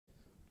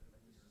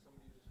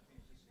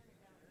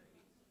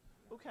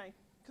Okay,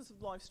 because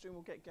of live stream,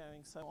 we'll get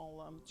going. So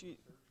I'll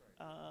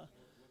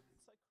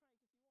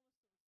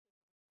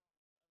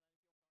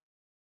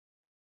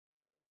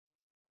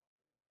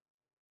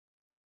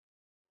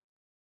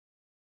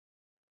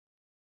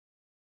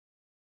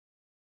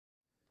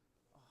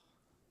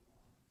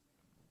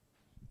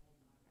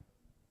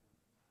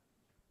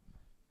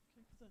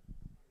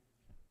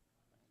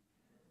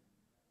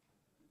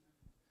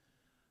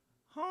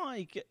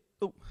Hi.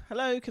 Oh,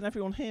 hello. Can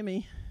everyone hear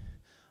me?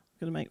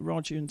 I'm going to make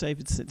Roger and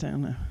David sit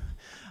down now.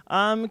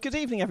 Good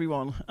evening,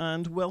 everyone,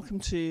 and welcome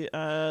to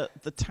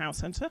the Tau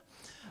Center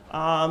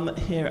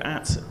here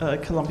at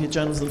Columbia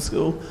Journalism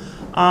School.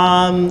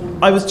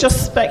 I was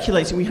just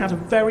speculating. We had a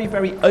very,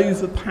 very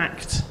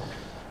overpacked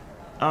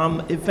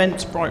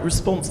Eventbrite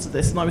response to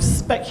this, and I was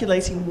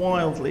speculating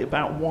wildly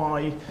about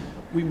why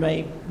we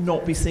may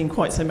not be seeing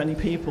quite so many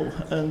people.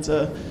 And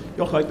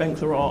Yochai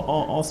Benkler,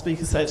 our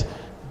speaker, said,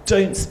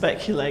 "Don't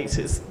speculate.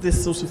 It's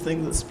this sort of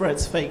thing that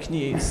spreads fake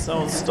news." So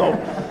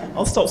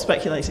I'll stop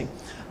speculating.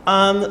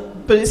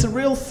 But it's a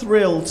real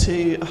thrill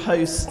to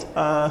host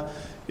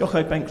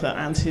Yochai Benkler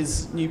and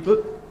his new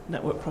book,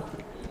 Network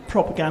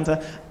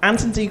Propaganda, and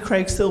indeed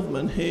Craig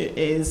Silverman, who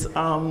is,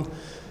 for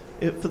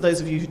those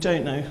of you who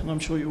don't know, and I'm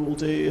sure you all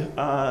do,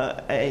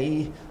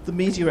 the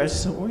media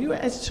editor. Are you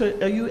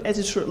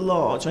editor at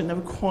large? I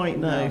never quite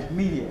know. No,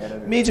 media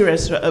editor. Media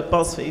editor at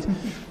Buzzfeed,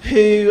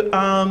 who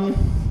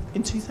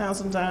in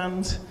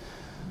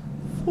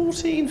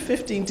 2014,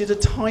 15 did a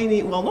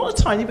tiny, well, not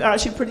a tiny, but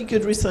actually a pretty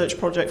good research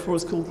project for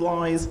us called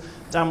Lies,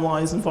 Damn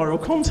Lies and Viral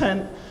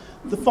Content.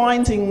 The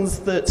findings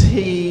that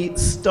he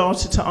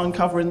started to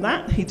uncover in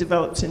that, he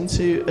developed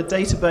into a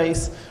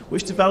database,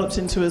 which developed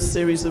into a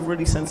series of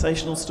really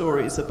sensational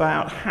stories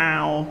about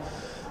how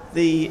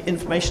the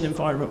information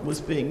environment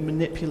was being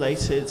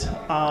manipulated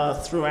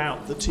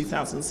throughout the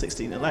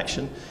 2016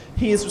 election.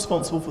 He is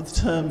responsible for the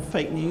term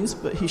fake news,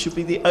 but he should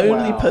be the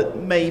only,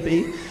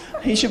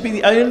 he should be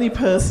the only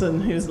person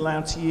who is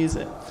allowed to use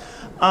it.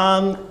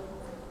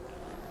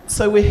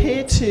 So we're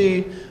here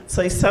to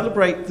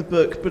celebrate the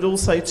book, but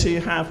also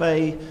to have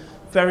a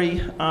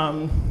very,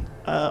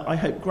 I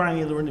hope,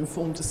 granular and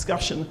informed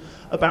discussion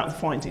about the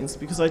findings,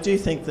 because I do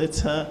think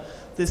that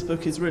this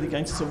book is really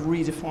going to sort of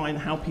redefine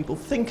how people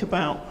think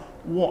about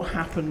what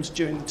happened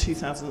during the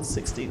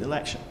 2016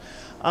 election.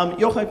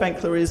 Yochai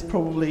Benkler is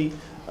probably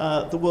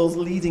the world's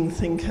leading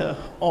thinker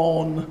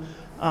on,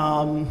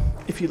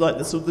 if you like,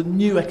 the sort of the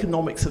new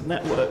economics of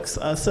networks.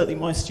 Certainly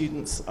my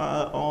students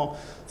are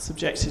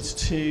subjected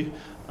to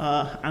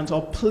and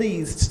are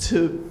pleased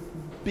to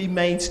be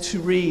made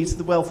to read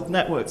The Wealth of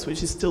Networks,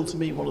 which is still to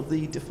me one of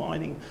the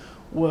defining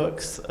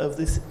works of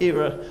this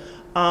era.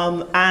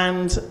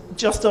 And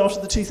just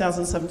after the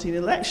 2017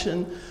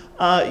 election,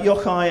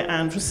 Yochai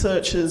and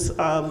researchers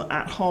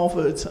at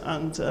Harvard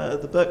and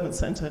the Berkman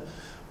Center,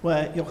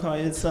 where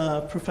Yochai is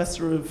a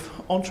professor of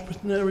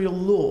entrepreneurial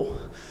law,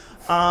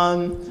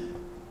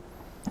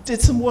 did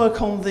some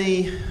work on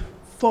the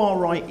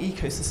far-right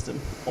ecosystem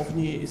of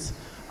news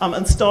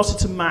and started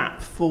to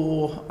map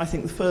for, I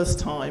think, the first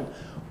time,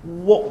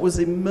 what was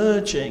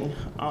emerging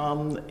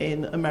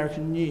in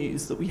American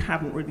news that we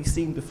hadn't really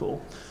seen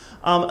before.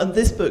 And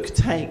this book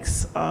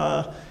takes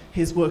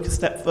his work a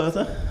step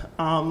further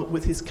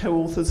with his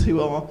co-authors,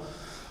 who are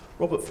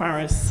Robert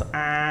Farris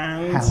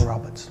and Hal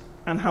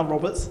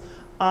Roberts.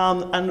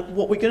 And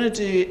what we're going to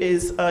do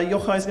is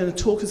Yochai is going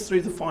to talk us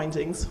through the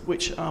findings,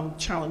 which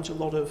challenge a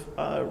lot of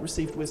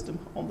received wisdom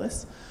on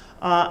this.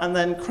 And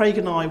then Craig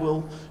and I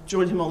will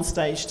join him on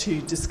stage to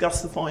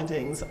discuss the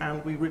findings,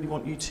 and we really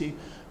want you to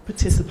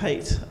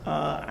participate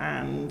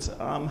and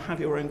have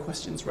your own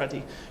questions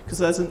ready, because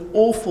there's an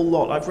awful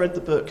lot. I've read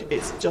the book.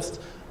 It's just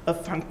a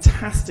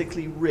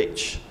fantastically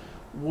rich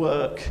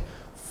work,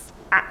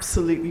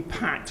 absolutely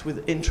packed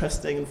with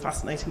interesting and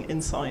fascinating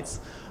insights.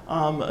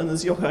 And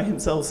as Yochai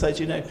himself said,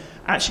 you know,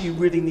 actually you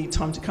really need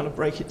time to kind of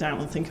break it down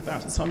and think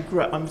about it. So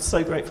I'm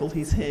so grateful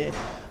he's here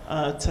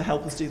to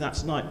help us do that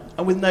tonight.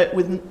 And with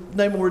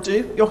no more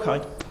ado,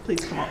 Yochai,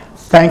 please come up.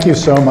 Thank you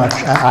so much.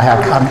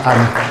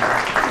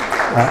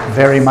 I'm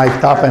very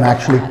mic'd up and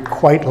actually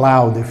quite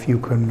loud. If you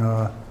can,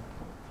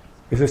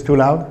 is this too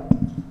loud?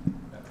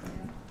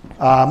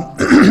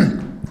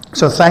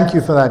 So thank you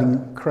for that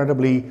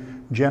incredibly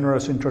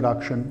generous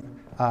introduction,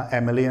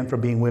 Emily, and for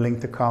being willing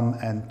to come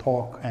and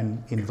talk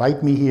and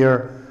invite me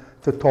here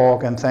to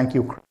talk. And thank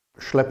you for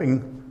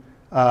schlepping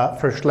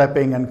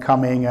and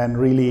coming, and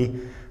really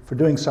for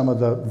doing some of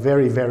the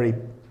very, very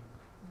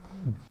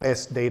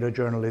best data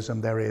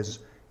journalism there is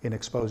in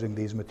exposing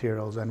these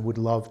materials, and would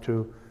love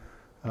to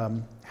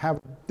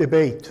have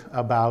debate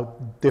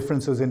about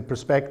differences in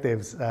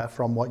perspectives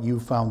from what you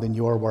found in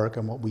your work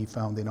and what we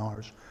found in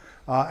ours.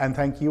 And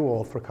thank you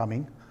all for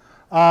coming.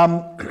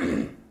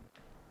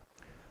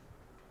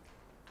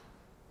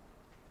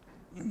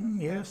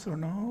 Yes or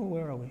no?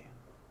 Where are we?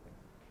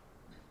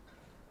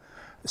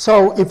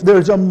 So if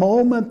there's a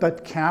moment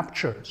that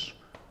captures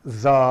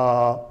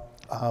the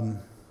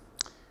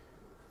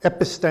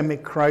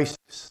epistemic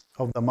crisis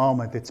of the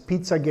moment. It's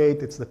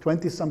Pizzagate. It's the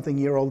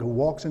 20-something-year-old who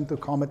walks into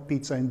Comet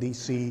Pizza in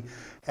D.C.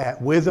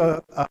 With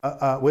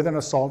an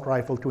assault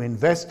rifle to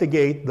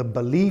investigate the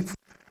belief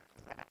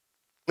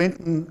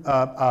Clinton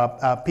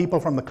people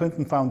from the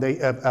Clinton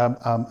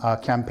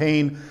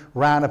campaign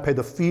ran a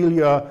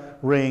pedophilia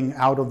ring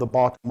out of the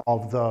bottom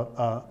of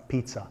the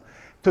pizza.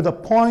 To the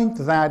point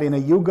that in a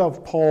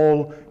YouGov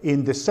poll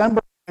in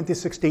December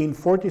 2016,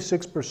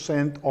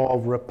 46%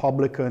 of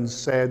Republicans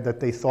said that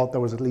they thought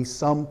there was at least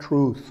some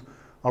truth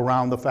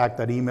around the fact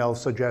that emails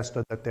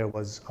suggested that there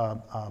was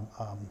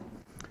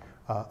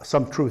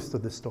some truth to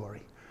the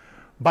story.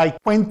 By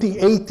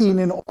 2018,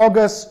 in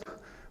August,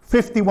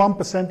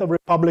 51% of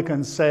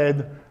Republicans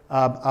said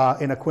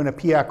in a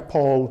Quinnipiac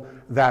poll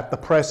that the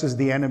press is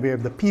the enemy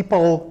of the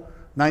people.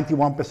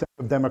 91%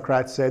 of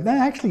Democrats said, nah,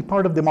 actually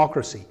part of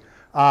democracy.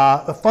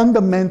 A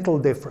fundamental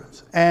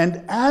difference.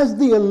 And as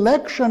the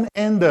election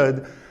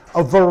ended,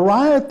 a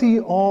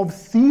variety of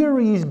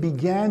theories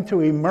began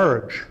to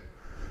emerge,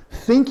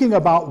 thinking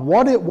about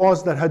what it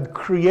was that had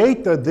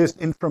created this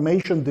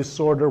information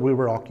disorder we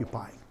were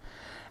occupying.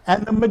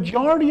 And the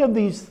majority of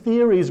these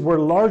theories were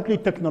largely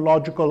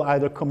technological,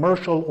 either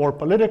commercial or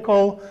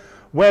political,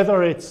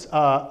 whether it's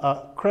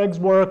Craig's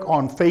work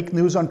on fake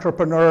news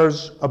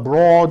entrepreneurs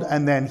abroad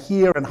and then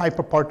here in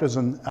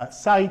hyperpartisan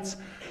sites,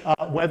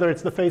 whether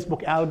it's the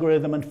Facebook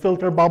algorithm and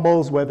filter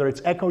bubbles, whether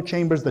it's echo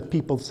chambers that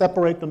people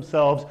separate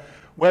themselves,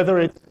 whether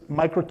it's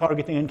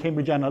micro-targeting and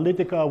Cambridge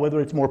Analytica, whether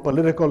it's more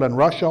political and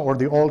Russia or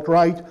the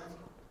alt-right.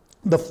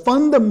 The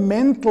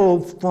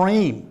fundamental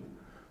frame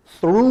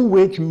through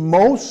which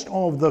most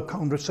of the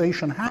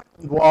conversation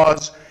happened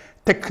was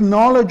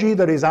technology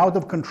that is out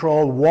of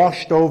control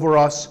washed over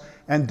us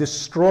and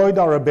destroyed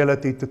our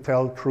ability to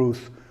tell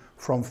truth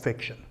from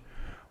fiction.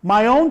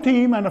 My own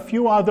team and a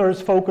few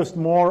others focused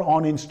more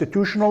on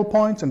institutional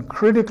points and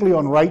critically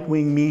on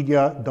right-wing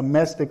media,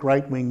 domestic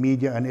right-wing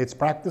media and its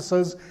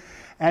practices.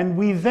 And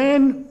we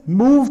then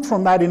moved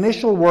from that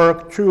initial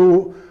work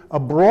to a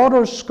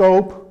broader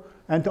scope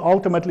and to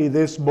ultimately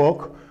this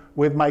book,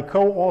 with my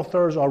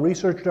co-authors, our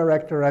research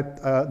director at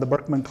the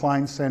Berkman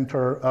Klein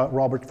Center,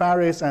 Robert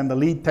Faris, and the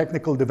lead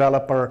technical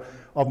developer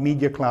of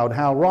Media Cloud,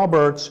 Hal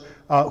Roberts,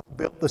 who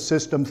built the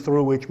system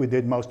through which we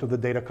did most of the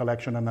data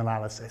collection and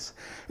analysis.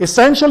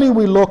 Essentially,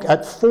 we look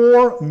at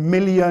 4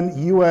 million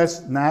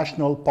US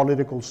national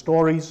political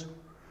stories,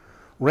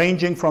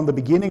 ranging from the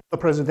beginning of the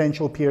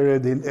presidential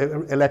period,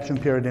 election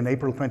period in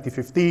April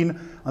 2015,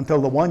 until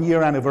the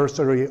 1-year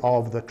anniversary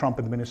of the Trump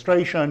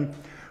administration.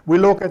 We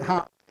look at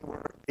how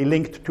they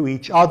linked to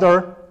each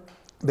other.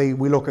 We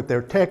look at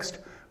their text.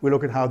 We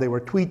look at how they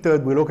were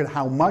tweeted. We look at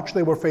how much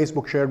they were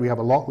Facebook shared. We have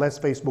a lot less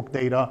Facebook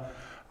data.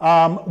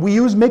 We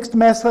use mixed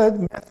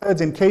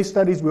methods in case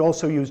studies. We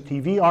also use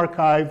TV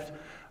archives.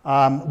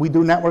 We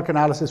do network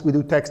analysis. We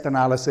do text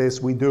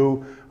analysis. We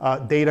do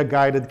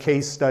data-guided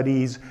case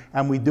studies.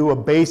 And we do a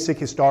basic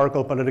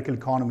historical political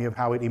economy of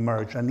how it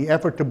emerged. And the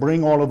effort to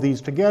bring all of these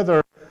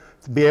together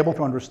to be able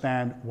to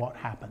understand what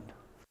happened.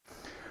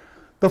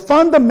 The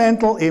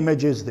fundamental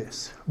image is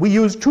this. We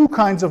use 2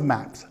 kinds of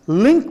maps.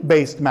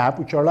 Link-based map,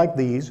 which are like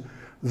these.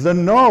 The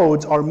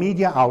nodes are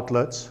media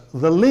outlets.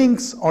 The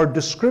links are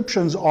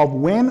descriptions of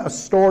when a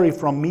story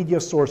from media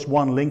source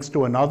 1 links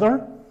to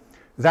another.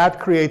 That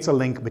creates a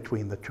link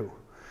between the 2.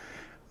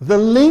 The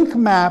link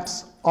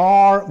maps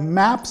are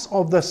maps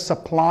of the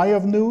supply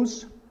of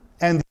news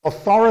and the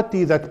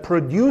authority that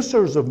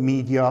producers of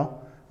media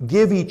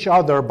give each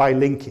other by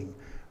linking.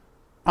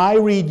 I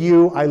read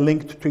you, I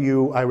linked to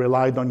you, I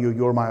relied on you,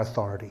 you're my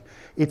authority.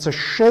 It's a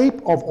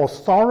shape of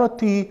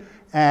authority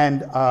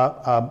and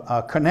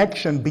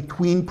connection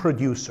between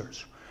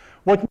producers.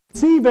 What we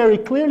see very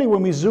clearly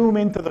when we zoom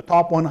into the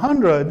top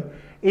 100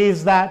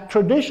 is that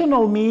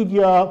traditional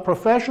media,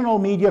 professional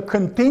media,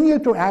 continue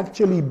to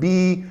actually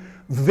be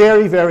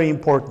very, very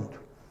important.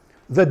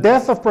 The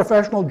death of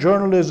professional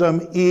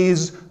journalism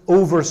is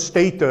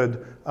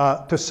overstated,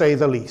 to say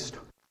the least.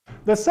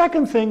 The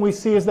second thing we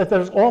see is that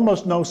there's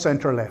almost no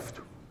center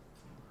left.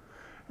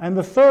 And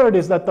the third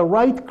is that the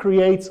right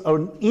creates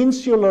an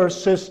insular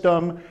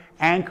system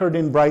anchored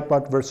in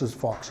Breitbart versus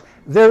Fox.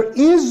 There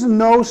is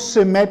no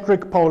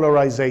symmetric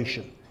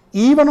polarization.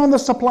 Even on the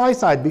supply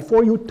side,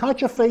 before you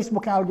touch a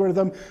Facebook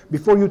algorithm,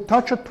 before you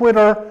touch a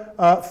Twitter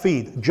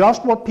feed,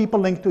 just what people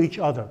link to each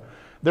other.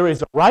 There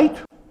is a right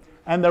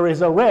and there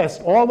is a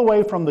rest, all the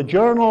way from the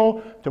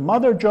Journal to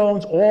Mother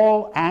Jones,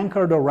 all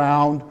anchored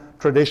around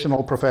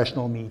traditional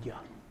professional media.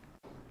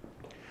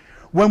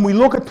 When we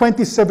look at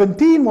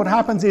 2017, what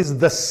happens is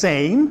the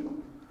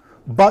same,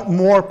 but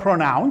more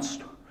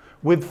pronounced,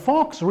 with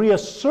Fox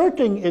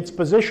reasserting its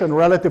position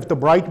relative to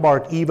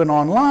Breitbart, even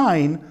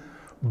online,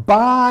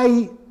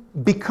 by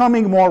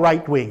becoming more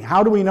right-wing.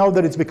 How do we know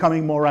that it's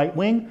becoming more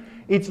right-wing?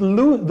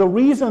 The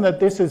reason that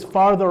this is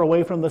farther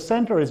away from the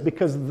center is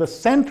because the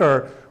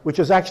center, which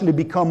has actually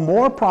become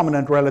more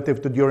prominent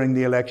relative to during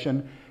the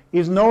election,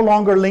 is no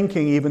longer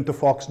linking even to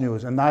Fox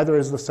News, and neither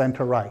is the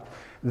center right.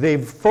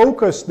 They've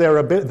focused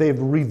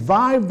they've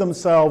revived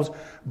themselves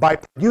by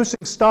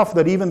producing stuff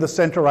that even the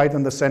center right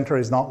and the center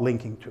is not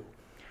linking to.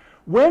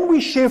 When we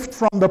shift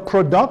from the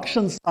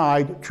production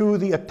side to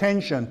the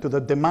attention, to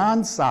the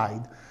demand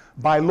side,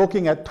 by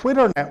looking at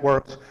Twitter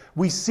networks,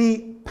 we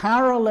see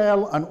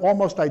parallel and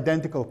almost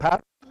identical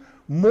patterns,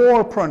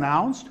 more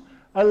pronounced,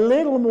 a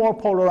little more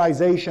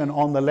polarization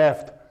on the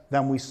left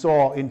than we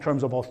saw in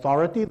terms of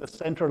authority. The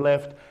center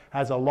left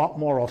has a lot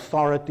more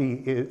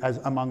authority as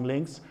among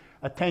links.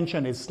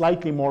 Attention is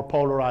slightly more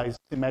polarized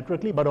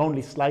symmetrically, but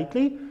only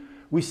slightly.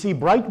 We see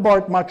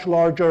Breitbart much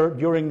larger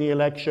during the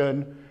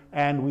election,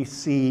 and we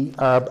see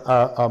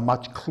a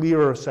much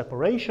clearer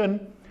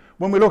separation.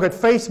 When we look at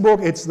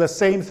Facebook, it's the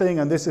same thing,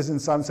 and this is in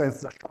some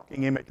sense the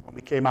shocking image when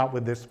we came out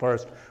with this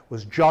first,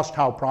 was just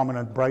how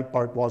prominent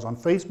Breitbart was on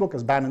Facebook.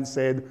 As Bannon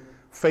said,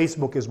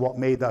 Facebook is what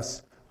made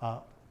us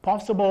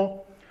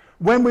possible.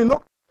 When we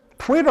look at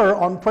Twitter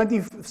on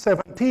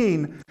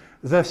 2017,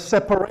 the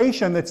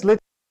separation, it's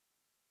literally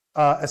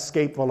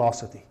escape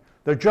velocity.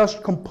 They're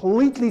just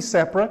completely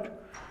separate,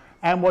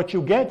 and what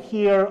you get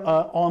here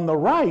on the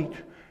right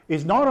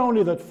is not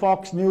only that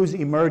Fox News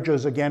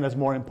emerges again as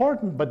more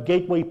important, but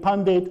Gateway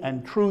Pundit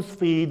and Truth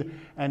Feed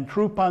and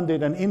True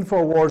Pundit and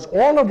InfoWars,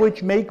 all of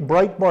which make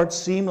Breitbart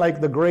seem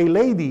like the gray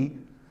lady,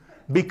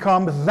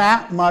 become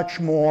that much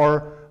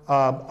more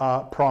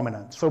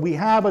prominent. So we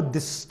have a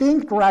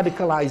distinct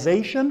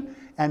radicalization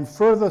and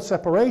further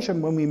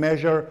separation when we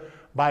measure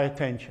by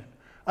attention.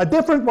 A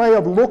different way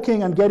of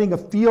looking and getting a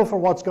feel for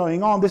what's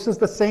going on. This is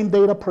the same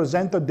data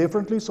presented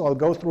differently, so I'll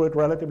go through it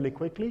relatively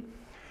quickly.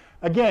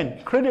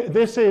 Again,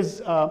 this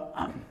is,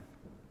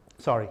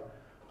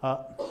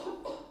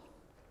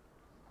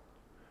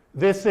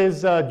 this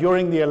is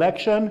during the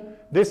election.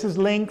 This is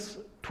links,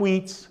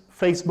 tweets,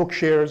 Facebook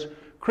shares.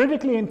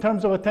 Critically, in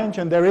terms of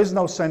attention, there is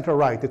no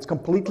center-right. It's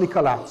completely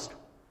collapsed.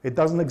 It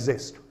doesn't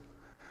exist.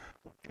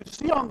 What you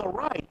see on the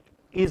right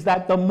is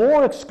that the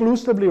more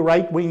exclusively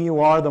right-wing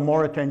you are, the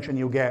more attention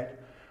you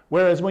get.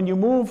 Whereas when you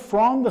move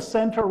from the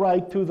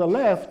center-right to the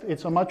left,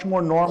 it's a much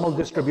more normal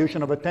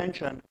distribution of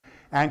attention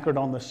anchored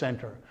on the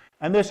center.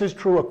 And this is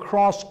true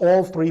across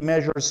all three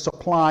measures,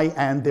 supply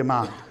and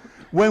demand.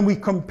 When we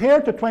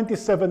compare to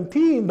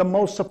 2017, the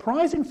most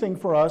surprising thing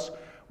for us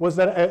was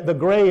that the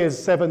gray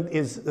is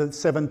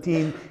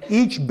 17.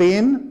 Each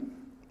bin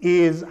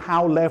is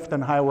how left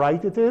and how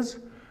right it is.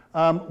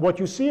 What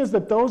you see is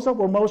that those that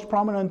were most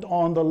prominent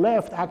on the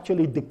left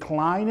actually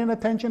decline in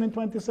attention in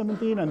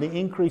 2017, and the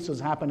increases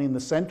happen in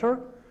the center.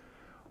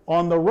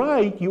 On the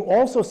right, you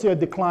also see a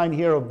decline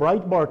here of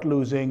Breitbart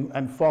losing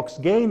and Fox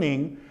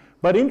gaining.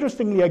 But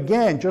interestingly,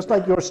 again, just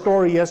like your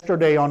story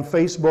yesterday on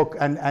Facebook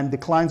and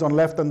declines on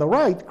left and the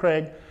right,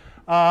 Craig,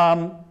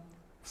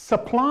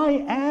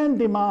 supply and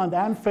demand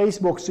and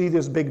Facebook see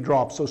this big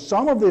drop. So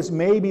some of this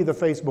may be the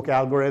Facebook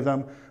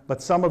algorithm,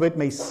 but some of it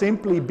may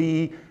simply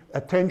be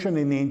attention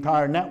in the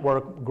entire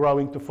network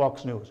growing to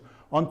Fox News.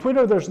 On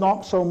Twitter, there's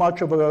not so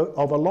much of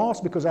a loss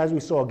because, as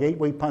we saw,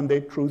 Gateway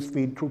Pundit, Truth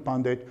Feed, True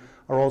Pundit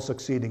are all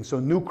succeeding. So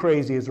New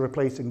Crazy is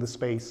replacing the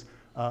space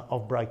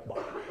of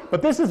Breitbart.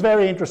 But this is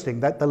very interesting,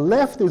 that the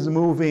left is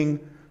moving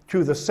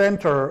to the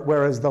center,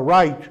 whereas the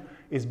right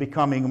is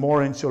becoming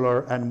more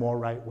insular and more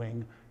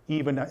right-wing,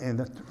 even in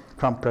the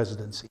Trump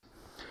presidency.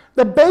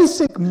 The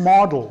basic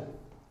model,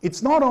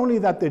 it's not only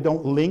that they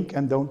don't link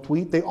and don't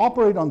tweet, they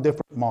operate on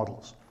different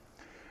models.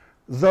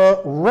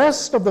 The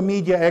rest of the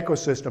media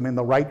ecosystem, in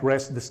the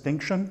right-rest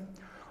distinction,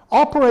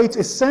 operates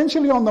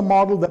essentially on the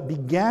model that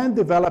began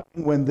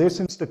developing when this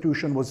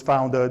institution was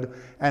founded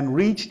and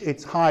reached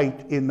its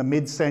height in the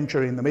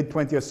mid-century, in the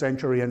mid-20th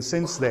century, and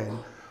since then,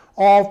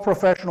 of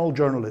professional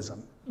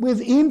journalism, with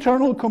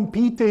internal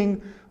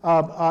competing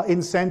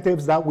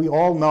incentives that we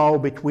all know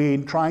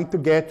between trying to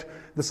get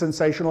the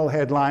sensational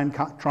headline,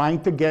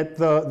 trying to get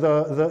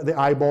the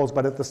eyeballs,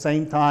 but at the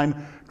same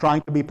time,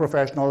 trying to be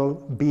professional,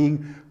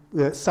 being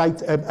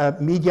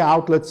media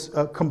outlets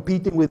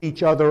competing with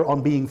each other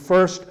on being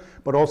first,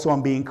 but also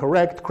on being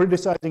correct,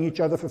 criticizing each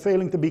other for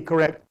failing to be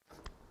correct.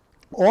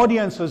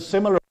 Audiences,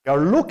 similarly, are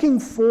looking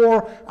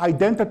for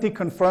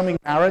identity-confirming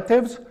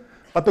narratives,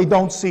 but they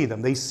don't see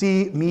them. They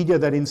see media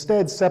that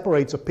instead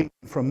separates opinion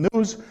from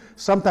news,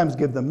 sometimes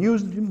give them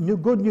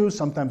good news,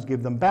 sometimes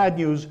give them bad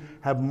news,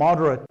 have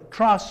moderate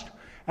trust,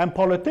 and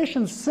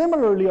politicians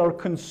similarly are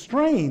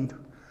constrained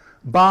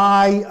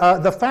by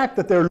the fact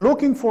that they're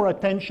looking for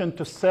attention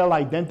to sell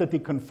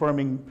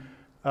identity-confirming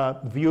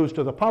views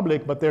to the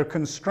public, but they're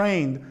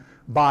constrained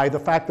by the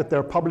fact that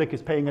their public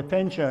is paying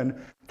attention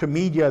to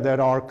media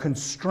that are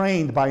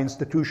constrained by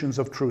institutions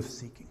of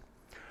truth-seeking.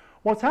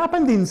 What's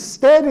happened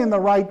instead in the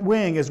right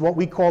wing is what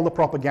we call the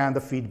propaganda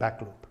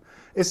feedback loop.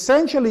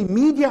 Essentially,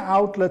 media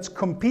outlets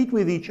compete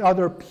with each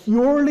other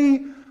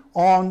purely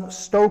on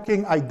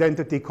stoking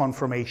identity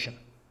confirmation.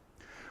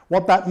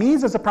 What that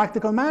means as a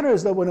practical matter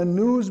is that when a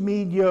news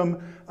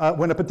medium,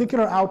 when a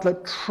particular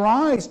outlet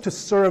tries to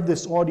serve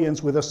this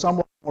audience with a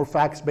somewhat more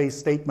facts-based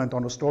statement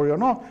on a story or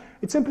not,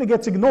 it simply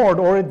gets ignored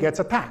or it gets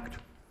attacked.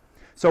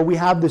 So we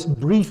have this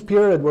brief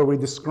period where we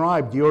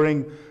described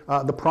during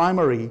the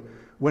primary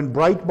when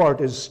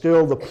Breitbart is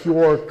still the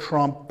pure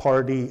Trump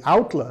party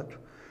outlet,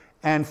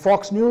 And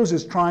Fox News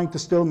is trying to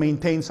still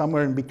maintain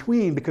somewhere in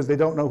between because they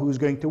don't know who's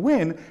going to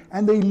win,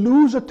 and they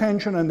lose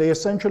attention and they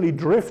essentially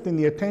drift in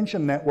the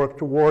attention network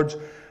towards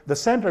the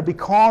center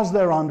because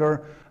they're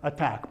under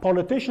attack.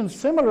 Politicians,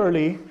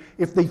 similarly,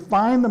 if they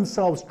find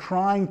themselves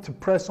trying to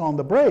press on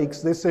the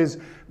brakes, this is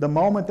the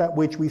moment at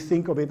which we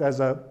think of it as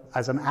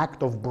an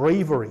act of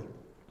bravery.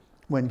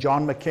 When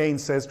John McCain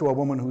says to a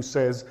woman who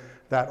says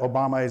that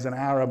Obama is an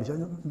Arab, he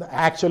says,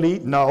 actually,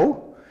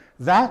 no.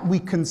 That we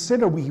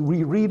consider,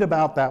 we read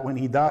about that when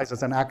he dies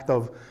as an act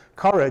of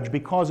courage,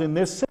 because in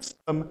this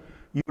system,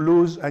 you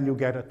lose and you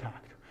get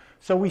attacked.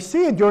 So we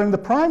see it during the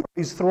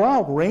primaries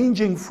throughout,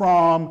 ranging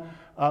from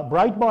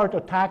Breitbart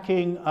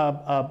attacking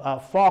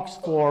Fox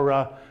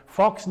for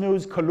Fox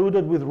News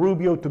colluded with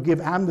Rubio to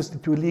give amnesty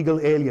to illegal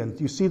aliens.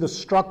 You see the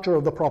structure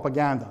of the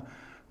propaganda.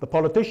 The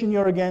politician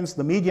you're against,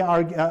 the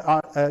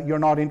media you're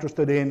not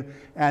interested in,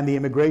 and the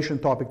immigration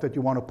topic that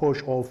you want to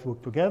push all through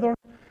together.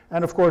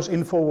 And of course,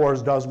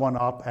 InfoWars does one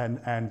up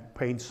and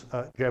paints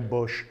Jeb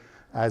Bush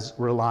as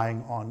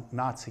relying on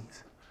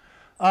Nazis.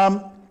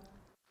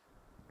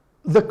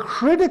 The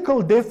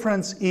critical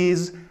difference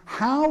is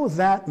how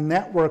that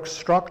network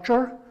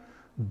structure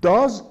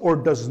does or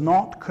does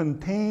not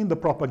contain the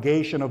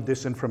propagation of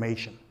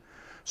disinformation.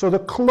 So the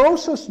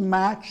closest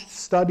matched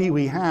study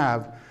we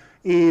have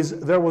is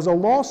there was a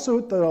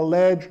lawsuit that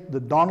alleged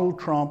that Donald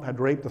Trump had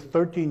raped a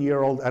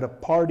 13-year-old at a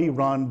party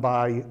run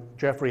by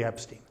Jeffrey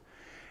Epstein.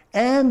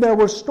 And there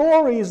were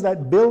stories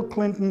that Bill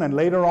Clinton, and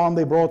later on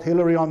they brought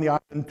Hillary on the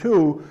island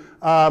too,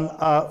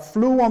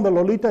 flew on the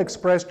Lolita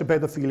Express to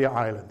Pedophilia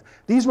Island.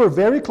 These were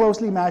very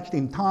closely matched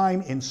in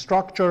time, in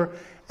structure,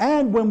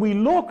 and when we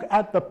look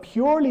at the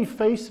purely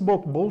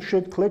Facebook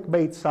bullshit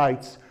clickbait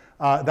sites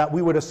that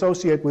we would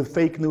associate with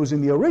fake news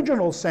in the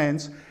original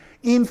sense,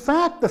 in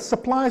fact, the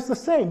supply is the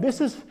same.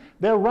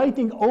 They're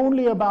writing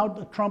only about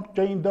the Trump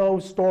Jane Doe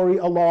story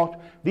a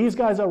lot. These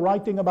guys are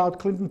writing about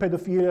Clinton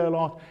pedophilia a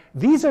lot.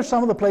 These are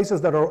some of the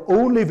places that are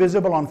only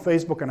visible on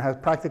Facebook and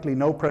have practically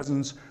no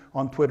presence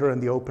on Twitter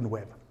and the open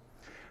web.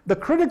 The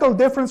critical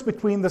difference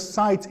between the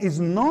sites is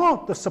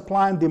not the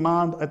supply and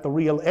demand at the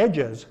real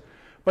edges,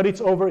 but it's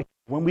over here.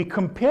 When we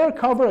compare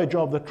coverage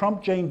of the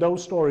Trump Jane Doe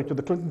story to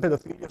the Clinton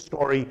pedophilia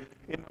story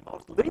in the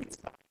most linked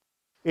sites,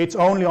 it's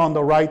only on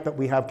the right that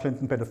we have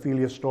Clinton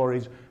pedophilia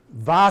stories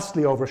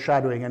vastly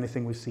overshadowing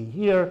anything we see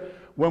here.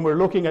 When we're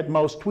looking at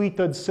most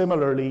tweeted,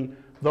 similarly,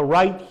 the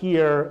right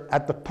here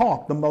at the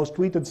top, the most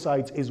tweeted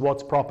sites, is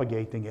what's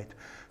propagating it.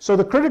 So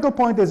the critical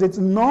point is it's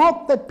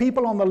not that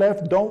people on the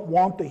left don't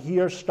want to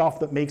hear stuff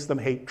that makes them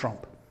hate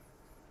Trump.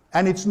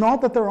 And it's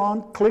not that they're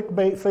on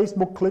clickbait,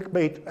 Facebook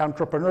clickbait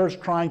entrepreneurs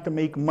trying to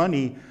make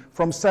money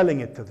from selling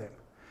it to them.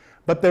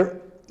 But they're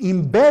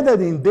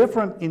embedded in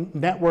different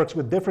networks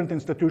with different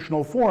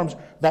institutional forms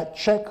that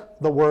check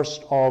the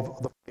worst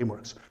of the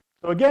frameworks.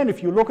 So again,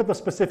 if you look at the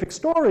specific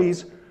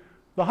stories,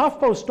 the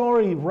HuffPost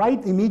story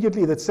right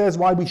immediately that says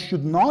why we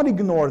should not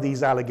ignore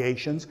these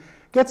allegations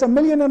gets 1.25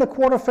 million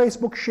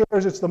Facebook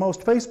shares. It's the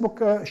most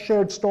Facebook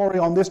shared story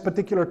on this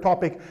particular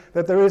topic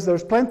that there is.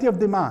 There's plenty of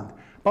demand.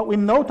 But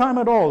in no time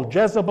at all,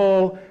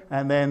 Jezebel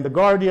and then The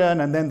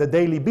Guardian and then the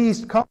Daily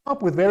Beast come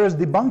up with various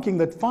debunking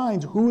that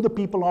finds who the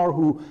people are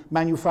who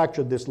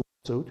manufactured this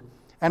lawsuit.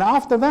 And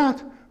after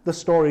that, the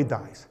story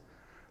dies.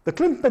 The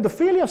Clinton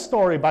pedophilia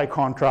story, by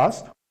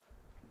contrast,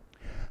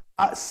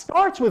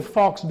 starts with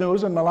Fox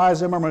News and Malaya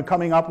Zimmerman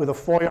coming up with a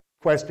FOIA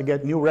request to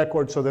get new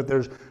records so that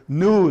there's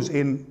news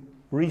in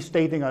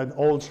restating an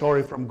old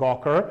story from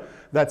Gawker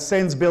that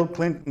sends Bill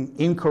Clinton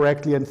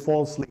incorrectly and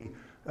falsely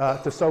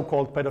to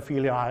so-called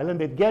Pedophilia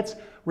Island. It gets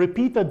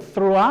repeated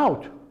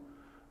throughout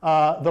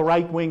the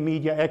right-wing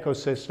media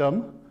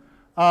ecosystem.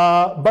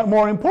 But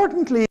more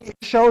importantly, it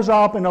shows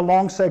up in a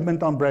long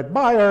segment on Brett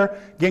Baier.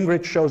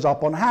 Gingrich shows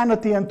up on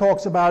Hannity and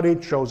talks about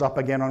it, shows up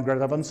again on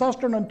Greta Van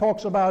Susteren and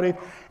talks about it.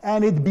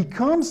 And it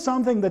becomes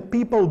something that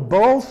people,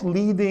 both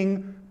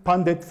leading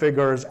pundit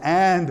figures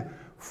and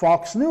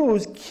Fox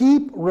News,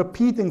 keep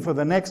repeating for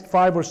the next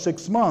 5 or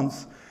 6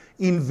 months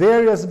in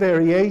various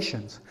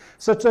variations,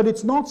 such that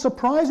it's not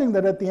surprising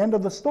that at the end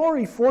of the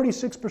story,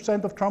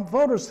 46% of Trump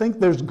voters think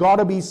there's got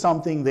to be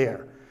something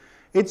there.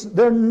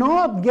 They're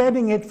not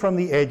getting it from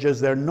the edges.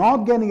 They're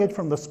not getting it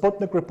from the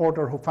Sputnik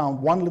reporter who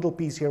found one little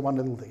piece here, one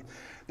little thing.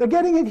 They're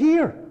getting it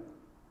here.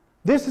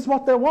 This is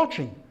what they're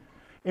watching.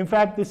 In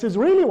fact, this is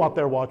really what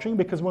they're watching,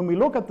 because when we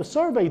look at the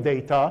survey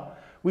data,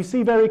 we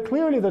see very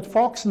clearly that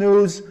Fox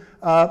News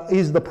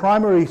is the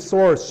primary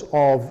source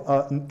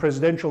of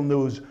presidential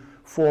news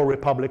for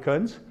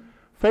Republicans.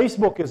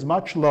 Facebook is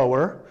much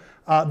lower.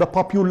 The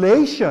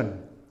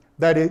population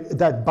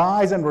that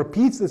buys and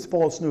repeats this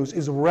false news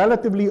is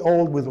relatively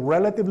old with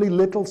relatively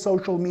little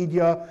social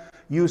media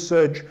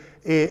usage.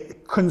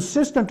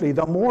 Consistently,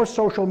 the more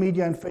social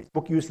media and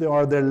Facebook use there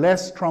are, the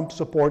less Trump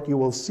support you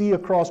will see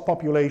across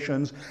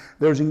populations.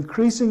 There's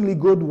increasingly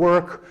good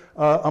work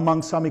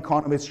among some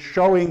economists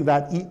showing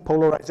that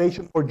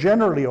polarization, or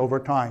generally over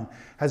time,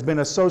 has been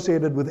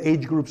associated with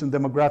age groups and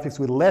demographics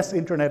with less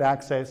internet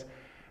access.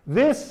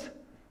 This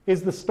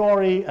is the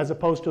story as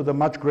opposed to the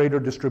much greater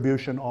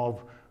distribution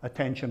of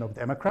attention of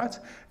Democrats.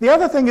 The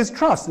other thing is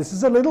trust. This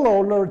is a little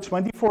older,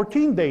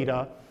 2014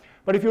 data,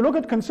 but if you look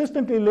at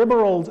consistently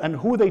liberals and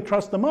who they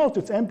trust the most,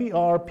 it's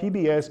NPR,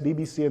 PBS,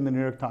 BBC, and the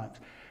New York Times.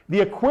 The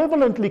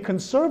equivalently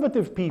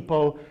conservative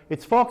people,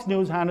 it's Fox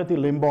News, Hannity,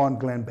 Limbaugh, and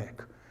Glenn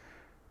Beck.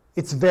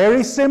 It's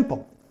very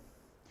simple.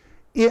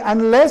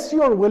 Unless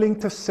you're willing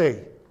to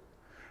say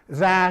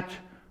that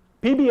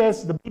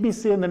PBS, the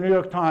BBC, and the New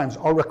York Times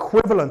are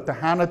equivalent to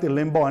Hannity,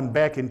 Limbaugh, and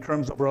Beck in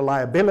terms of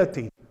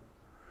reliability,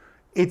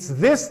 it's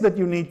this that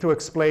you need to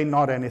explain,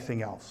 not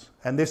anything else.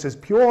 And this is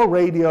pure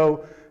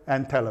radio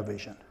and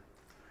television.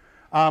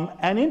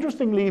 And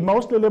interestingly,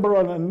 mostly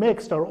liberal and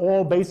mixed are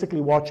all basically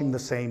watching the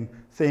same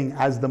thing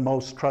as the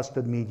most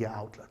trusted media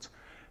outlets.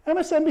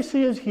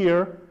 MSNBC is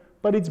here,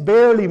 but it's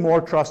barely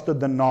more trusted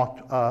than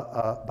not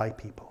by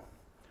people.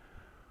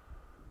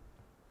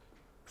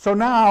 So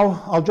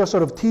now I'll just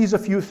sort of tease a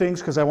few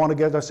things because I want to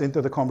get us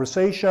into the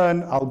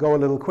conversation. I'll go a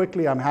little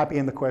quickly. I'm happy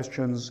in the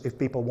questions. If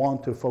people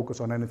want to focus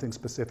on anything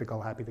specific,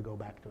 I'm happy to go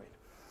back to it.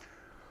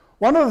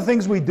 One of the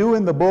things we do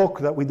in the book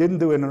that we didn't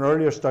do in an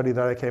earlier study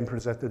that I came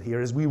presented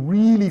here is we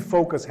really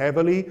focus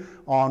heavily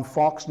on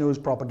Fox News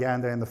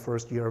propaganda in the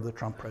first year of the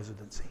Trump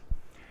presidency.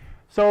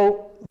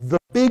 So the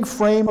big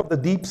frame of the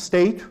deep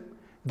state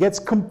gets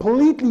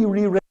completely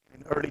rewritten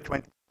in early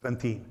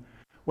 2017.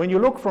 When you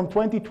look from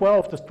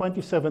 2012 to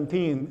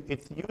 2017,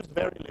 it's used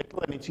very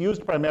little, and it's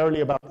used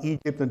primarily about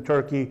Egypt and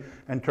Turkey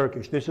and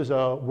Turkish. This is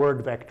a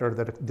word vector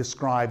that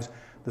describes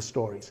the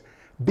stories.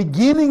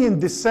 Beginning in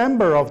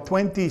December of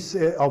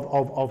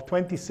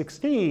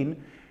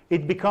 2016,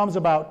 it becomes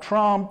about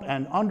Trump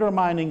and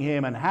undermining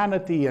him and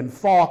Hannity and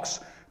Fox.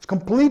 It's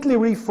completely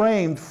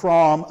reframed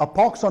from a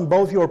pox on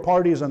both your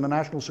parties and the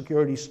national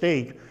security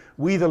state.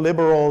 We, the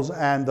liberals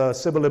and the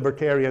civil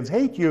libertarians,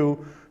 hate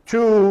you,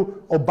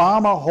 to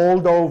Obama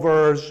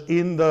holdovers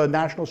in the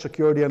national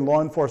security and law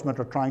enforcement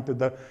are trying to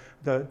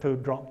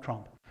drop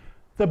Trump.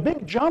 The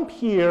big jump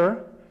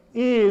here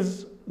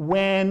is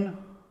when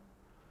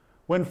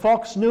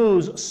Fox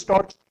News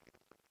starts.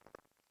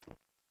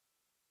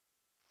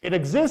 It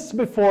exists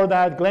before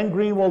that. Glenn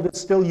Greenwald is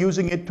still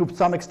using it to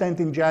some extent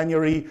in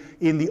January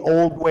in the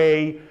old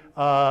way.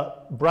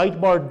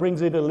 Breitbart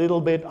brings it a little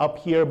bit up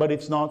here, but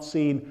it's not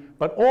seen.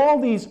 But all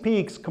these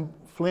peaks,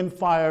 Flynn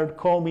fired,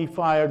 Comey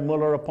fired,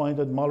 Mueller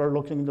appointed, Mueller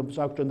looking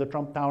into the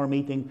Trump Tower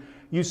meeting.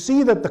 You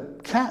see that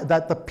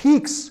the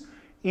peaks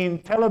in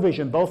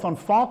television, both on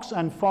Fox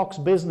and Fox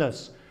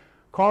Business,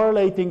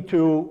 correlating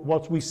to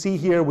what we see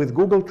here with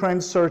Google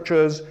Trends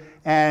searches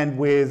and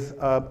with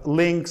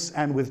links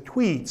and with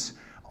tweets,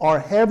 are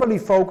heavily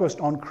focused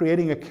on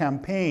creating a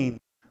campaign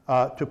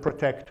to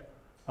protect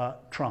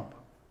Trump.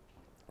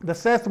 The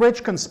Seth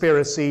Rich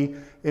conspiracy,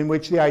 in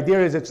which the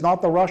idea is it's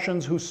not the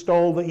Russians who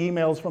stole the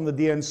emails from the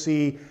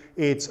DNC,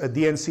 it's a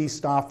DNC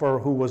staffer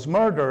who was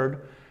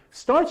murdered,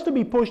 starts to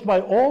be pushed by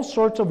all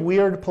sorts of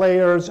weird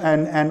players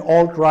and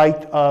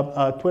alt-right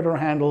Twitter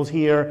handles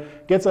here.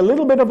 Gets a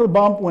little bit of a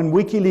bump when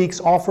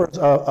WikiLeaks offers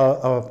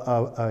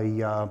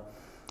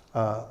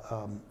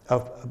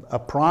a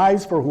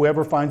prize for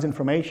whoever finds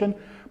information.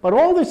 But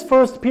all this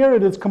first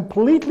period is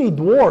completely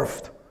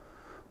dwarfed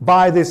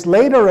by this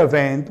later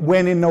event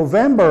when in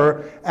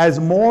November, as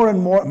more and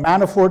more,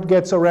 Manafort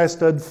gets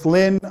arrested,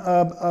 Flynn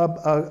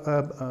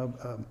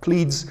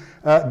pleads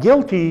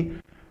guilty,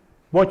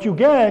 what you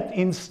get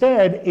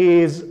instead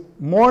is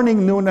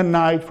morning, noon, and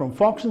night, from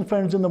Fox and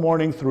Friends in the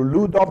morning through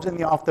Lou Dobbs in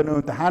the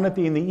afternoon to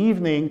Hannity in the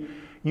evening,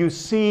 you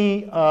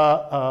see,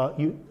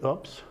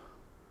 we'll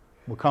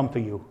come to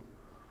you.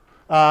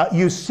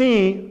 You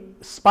see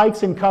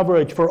spikes in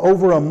coverage for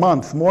over a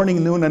month,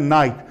 morning, noon, and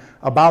night,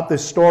 about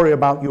this story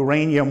about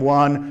Uranium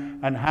One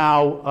and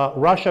how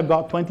Russia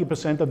got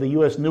 20% of the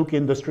US nuke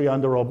industry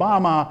under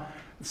Obama,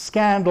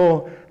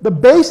 scandal. The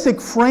basic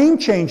frame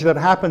change that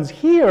happens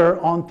here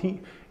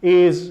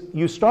is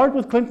you start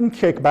with Clinton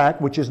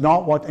kickback, which is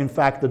not what, in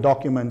fact, the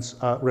documents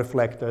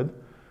reflected.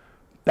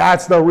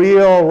 That's the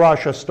real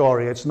Russia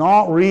story. It's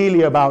not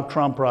really about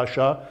Trump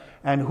Russia.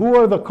 And who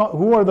are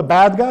the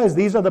bad guys?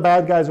 These are the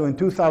bad guys who in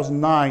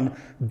 2009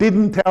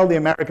 didn't tell the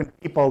American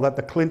people that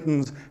the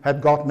Clintons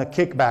had gotten a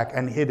kickback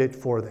and hid it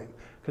for them.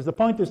 Because the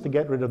point is to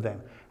get rid of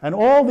them. And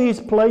all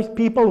these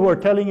people who are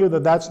telling you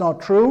that that's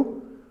not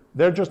true,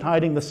 they're just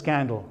hiding the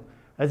scandal.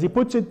 As he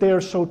puts it there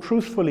so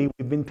truthfully,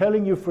 we've been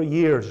telling you for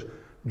years,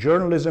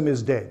 journalism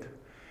is dead.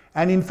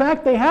 And in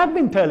fact, they have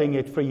been telling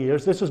it for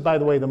years. This is, by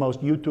the way, the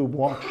most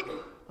YouTube-watched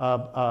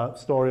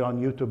story on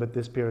YouTube at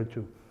this period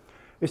too.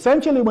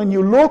 Essentially, when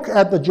you look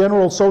at the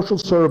general social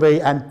survey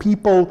and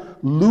people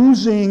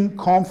losing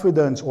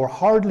confidence or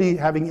hardly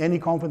having any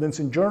confidence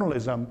in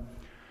journalism,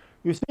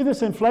 you see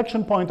this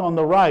inflection point on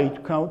the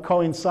right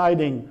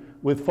coinciding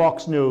with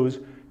Fox News.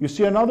 You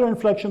see another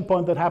inflection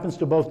point that happens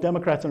to both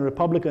Democrats and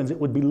Republicans. It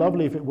would be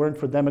lovely if it weren't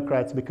for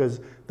Democrats because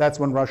that's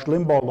when Rush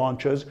Limbaugh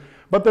launches.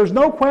 But there's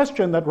no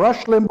question that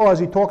Rush Limbaugh, as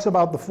he talks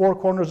about the four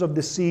corners of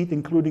deceit,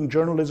 including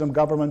journalism,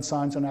 government,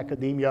 science, and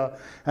academia,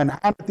 and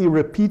Hannity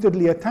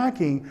repeatedly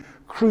attacking,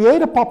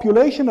 create a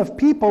population of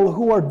people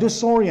who are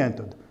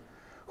disoriented,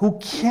 who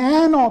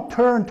cannot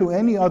turn to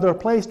any other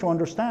place to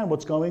understand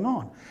what's going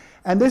on.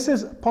 And this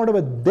is part of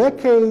a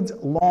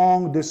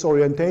decades-long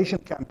disorientation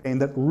campaign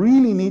that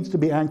really needs to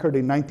be anchored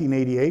in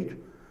 1988.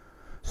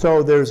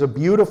 So there's a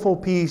beautiful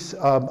piece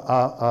by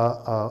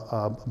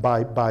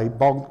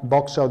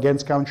Boxell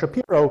against Count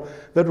Shapiro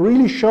that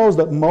really shows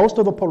that most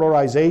of the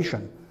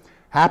polarization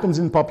happens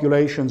in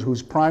populations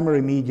whose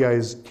primary media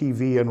is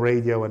TV and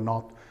radio and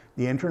not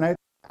the internet.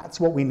 That's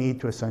what we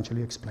need to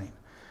essentially explain.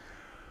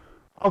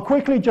 I'll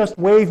quickly just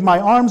wave my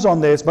arms on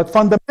this, but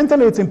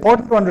fundamentally it's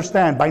important to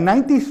understand. By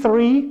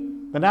 93,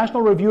 the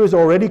National Review is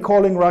already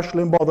calling Rush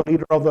Limbaugh the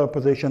leader of the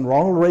opposition.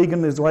 Ronald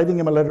Reagan is writing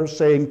him a letter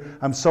saying,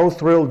 I'm so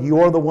thrilled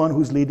you're the one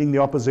who's leading the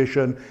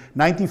opposition.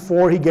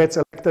 94, he gets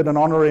elected an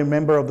honorary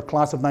member of the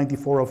class of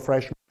 94 of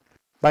freshmen.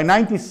 By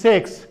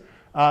 96,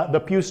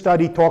 the Pew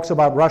study talks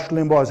about Rush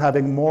Limbaugh as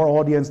having more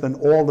audience than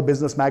all the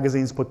business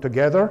magazines put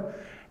together.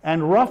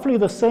 And roughly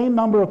the same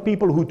number of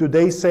people who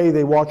today say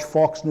they watch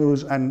Fox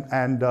News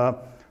and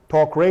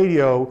talk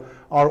radio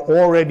are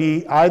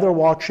already either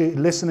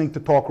listening to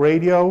talk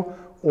radio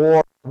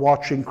or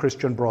watching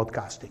Christian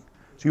broadcasting.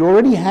 So you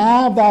already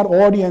have that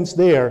audience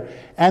there.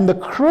 And the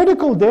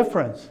critical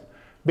difference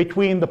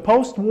between the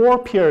post-war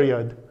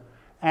period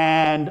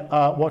and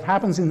what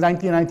happens in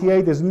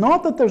 1998 is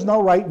not that there's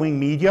no right-wing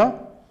media,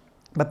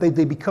 but they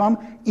become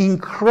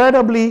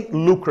incredibly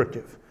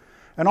lucrative.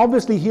 And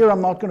obviously here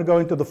I'm not going to go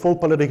into the full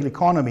political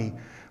economy,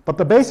 but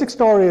the basic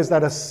story is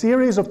that a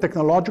series of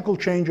technological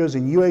changes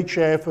in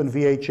UHF and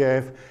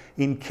VHF,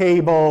 in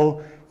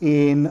cable,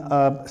 in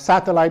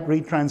satellite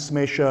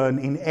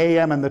retransmission, in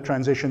AM and the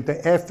transition to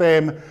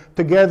FM,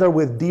 together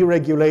with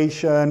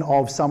deregulation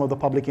of some of the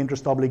public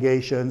interest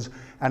obligations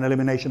and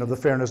elimination of the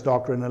fairness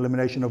doctrine,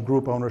 elimination of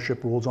group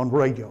ownership rules on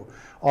radio,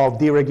 of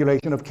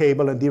deregulation of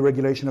cable and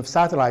deregulation of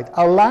satellite,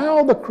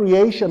 allow the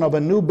creation of a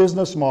new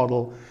business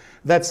model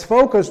that's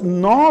focused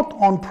not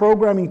on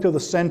programming to the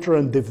center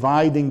and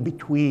dividing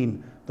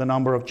between the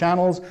number of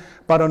channels,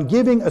 but on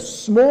giving a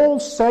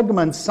small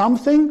segment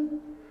something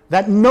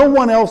that no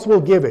one else will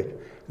give it.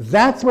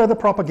 That's where the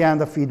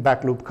propaganda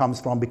feedback loop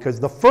comes from, because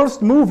the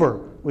first mover,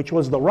 which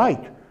was the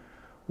right,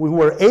 we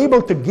were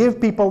able to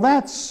give people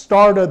that,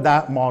 started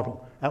that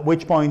model. At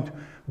which point,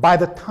 by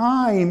the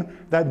time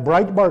that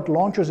Breitbart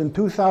launches in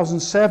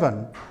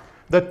 2007,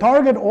 the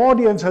target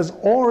audience has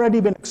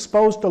already been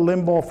exposed to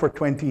Limbaugh for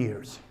 20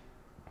 years,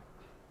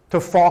 to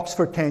Fox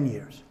for 10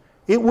 years.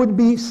 It would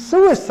be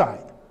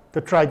suicide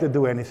to try to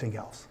do anything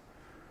else.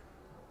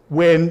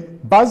 When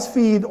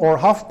BuzzFeed or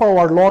HuffPo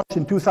are launched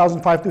in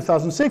 2005,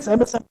 2006,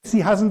 MSNBC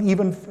hasn't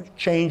even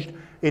changed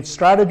its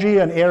strategy,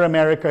 and Air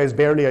America is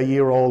barely a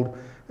year old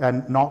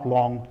and not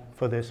long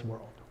for this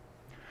world.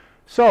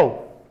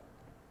 So,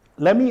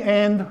 let me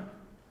end.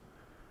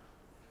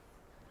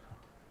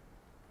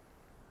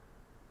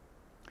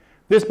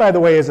 This, by the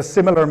way, is a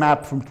similar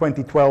map from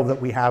 2012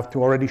 that we have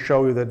to already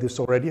show you that this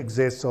already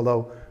exists,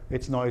 although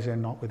it's noisy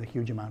and not with a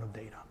huge amount of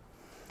data.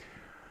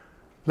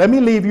 Let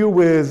me leave you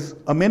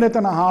with a minute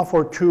and a half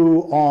or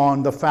two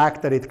on the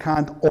fact that it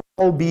can't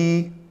all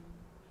be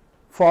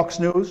Fox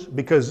News,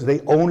 because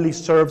they only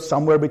serve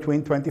somewhere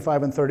between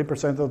 25 and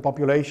 30% of the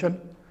population.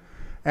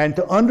 And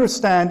to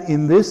understand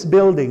in this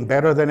building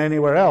better than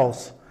anywhere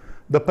else,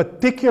 the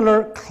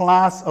particular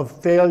class of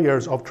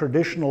failures of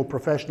traditional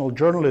professional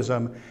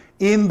journalism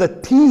in the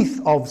teeth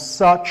of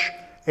such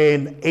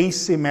an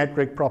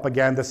asymmetric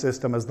propaganda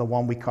system as the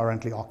one we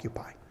currently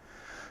occupy.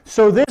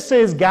 So this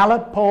is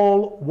Gallup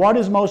poll, what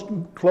is most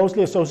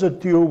closely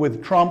associated to you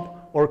with Trump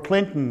or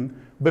Clinton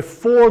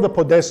before the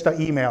Podesta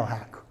email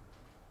hack.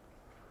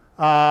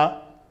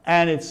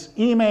 And it's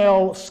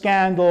email,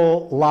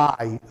 scandal,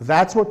 lie.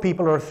 That's what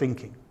people are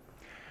thinking.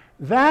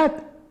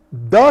 That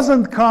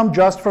doesn't come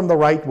just from the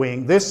right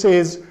wing. This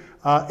is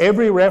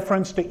every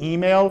reference to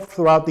email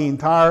throughout the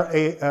entire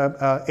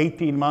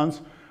 18 months,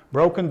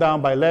 broken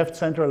down by left,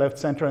 center,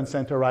 and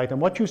center right.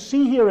 And what you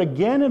see here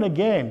again and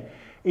again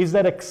is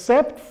that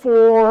except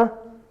for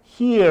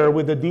here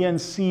with the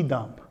DNC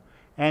dump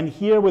and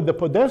here with the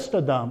Podesta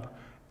dump,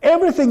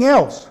 everything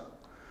else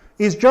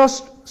is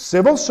just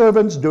civil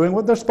servants doing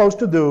what they're supposed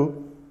to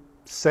do,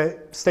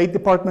 State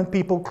Department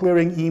people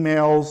clearing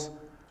emails,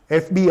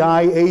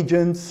 FBI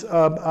agents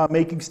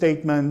making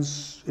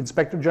statements,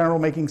 Inspector General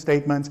making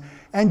statements,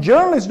 and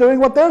journalists doing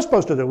what they're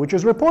supposed to do, which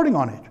is reporting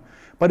on it.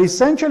 But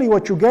essentially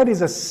what you get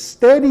is a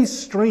steady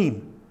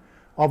stream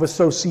of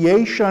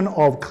association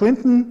of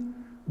Clinton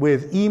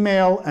with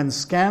email and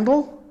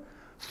scandal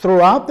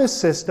throughout this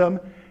system,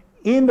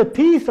 in the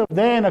teeth of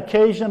then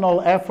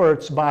occasional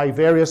efforts by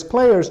various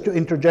players to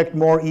interject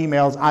more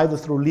emails, either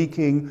through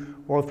leaking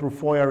or through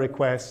FOIA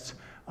requests.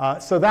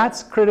 So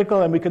that's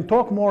critical, and we can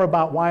talk more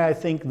about why I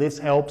think this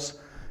helps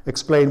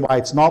explain why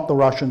it's not the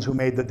Russians who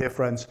made the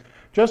difference.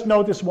 Just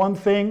notice one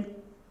thing.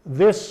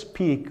 This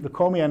peak, the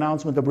Comey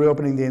announcement of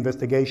reopening the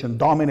investigation,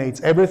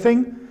 dominates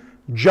everything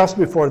just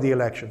before the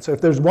election. So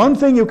if there's one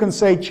thing you can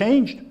say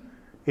changed,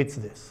 it's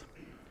this.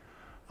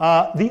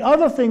 The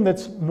other thing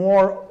that's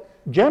more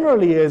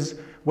generally is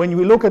when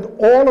we look at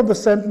all of the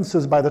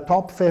sentences by the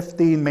top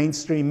 15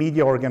 mainstream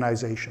media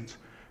organizations,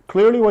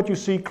 clearly what you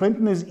see,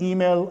 Clinton is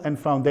email and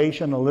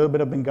foundation, a little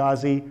bit of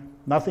Benghazi,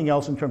 nothing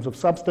else in terms of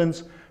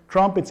substance.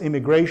 Trump, it's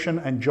immigration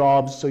and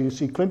jobs. So you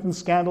see Clinton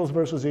scandals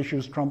versus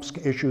issues, Trump's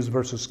issues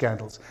versus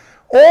scandals.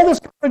 All this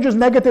coverage is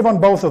negative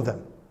on both of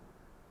them.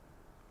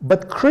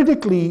 But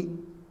critically,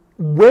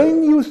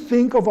 when you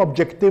think of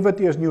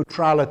objectivity as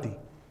neutrality,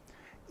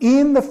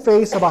 in the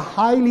face of a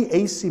highly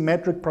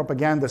asymmetric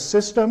propaganda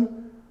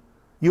system,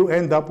 you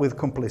end up with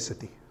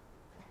complicity.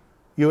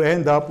 You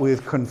end up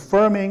with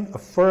confirming,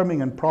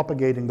 affirming, and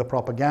propagating the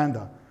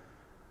propaganda.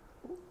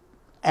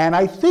 And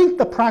I think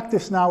the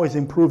practice now is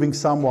improving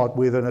somewhat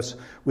with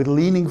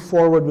leaning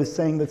forward, with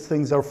saying that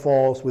things are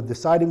false, with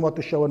deciding what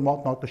to show and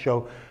what not to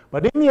show.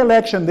 But in the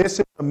election, this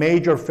is a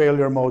major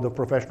failure mode of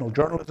professional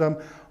journalism,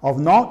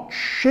 of not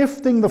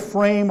shifting the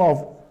frame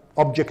of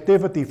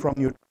objectivity from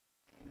neutrality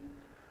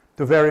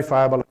to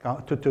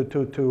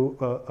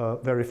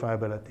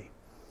verifiability.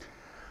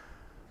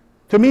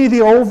 To me,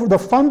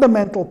 the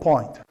fundamental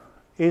point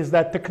is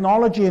that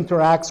technology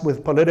interacts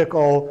with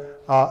political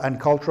and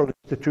cultural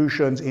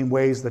institutions in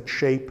ways that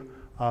shape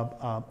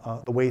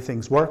the way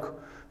things work.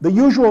 The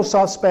usual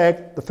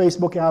suspect, the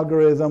Facebook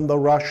algorithm, the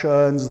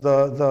Russians,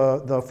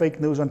 the fake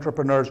news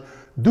entrepreneurs,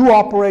 do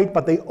operate,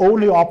 but they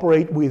only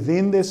operate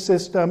within this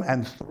system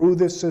and through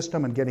this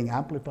system and getting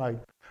amplified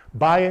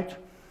by it.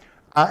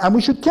 And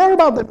we should care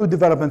about the new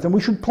developments, and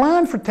we should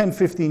plan for 10,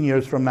 15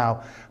 years from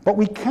now. But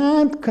we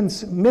can't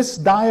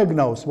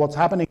misdiagnose what's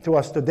happening to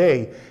us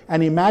today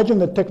and imagine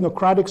that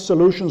technocratic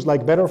solutions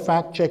like better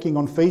fact-checking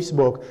on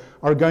Facebook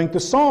are going to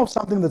solve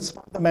something that's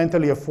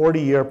fundamentally a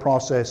 40-year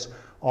process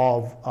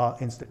of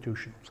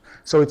institutions.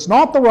 So it's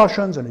not the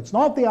Russians, and it's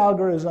not the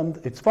algorithm,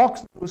 it's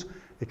Fox News,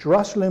 it's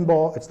Rush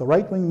Limbaugh, it's the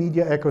right-wing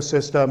media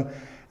ecosystem.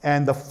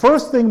 And the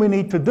first thing we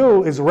need to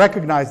do is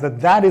recognize that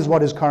that is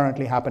what is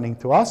currently happening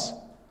to us.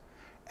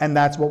 And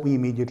that's what we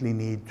immediately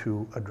need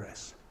to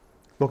address.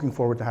 Looking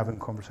forward to having a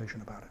conversation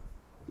about it.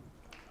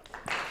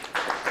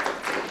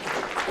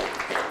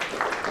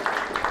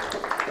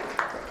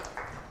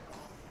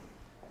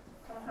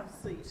 Can I have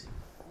a seat?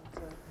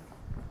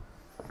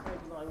 Craig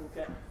and I will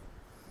get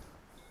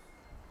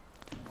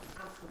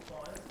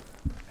amplified.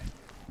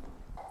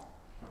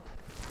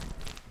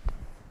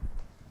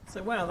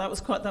 So wow, that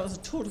was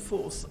a tour de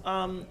force.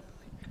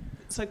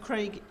 So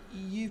Craig,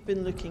 you've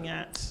been looking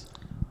at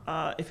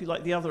if you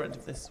like, the other end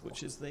of this,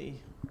 which is the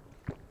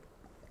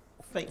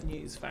fake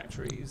news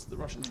factories, the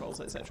Russian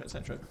trolls, etc.,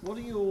 etc. What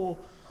are your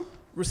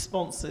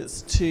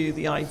responses to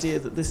the idea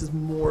that this is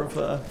more of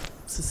a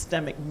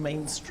systemic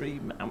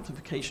mainstream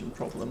amplification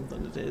problem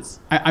than it is?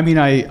 I mean,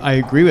 I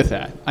agree with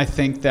that. I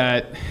think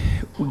that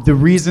the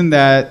reason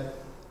that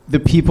the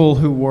people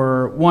who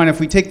were, one,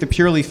 if we take the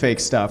purely fake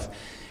stuff,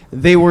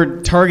 they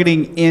were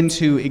targeting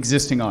into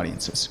existing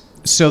audiences.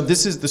 So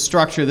this is the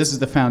structure, this is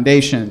the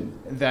foundation,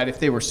 that if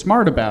they were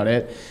smart about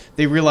it,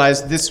 they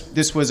realized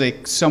this was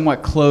a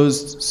somewhat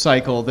closed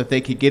cycle that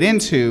they could get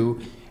into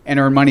and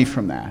earn money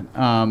from that.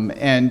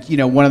 And you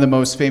know, one of the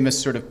most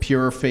famous sort of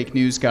pure fake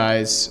news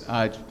guys,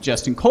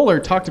 Justin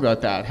Kohler, talked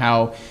about that,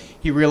 how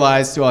he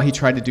realized, well, he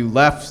tried to do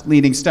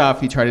left-leaning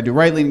stuff, he tried to do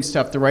right-leaning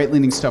stuff, the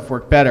right-leaning stuff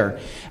worked better.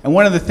 And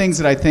one of the things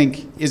that I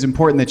think is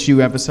important that you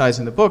emphasize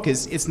in the book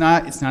is it's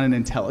not an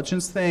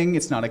intelligence thing,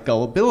 it's not a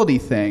gullibility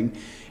thing.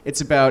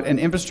 It's about an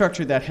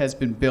infrastructure that has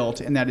been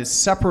built and that is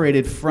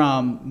separated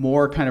from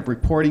more kind of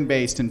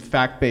reporting-based and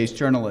fact-based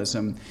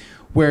journalism,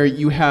 where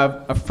you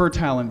have a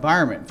fertile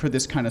environment for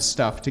this kind of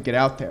stuff to get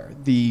out there.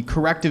 The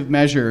corrective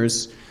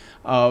measures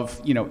of,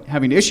 you know,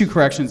 having to issue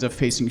corrections, of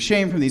facing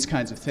shame from these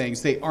kinds of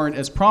things, they aren't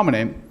as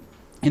prominent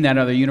in that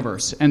other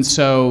universe. And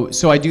so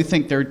I do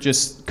think they're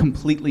just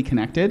completely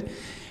connected.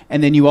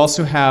 And then you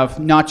also have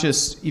not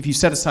just, if you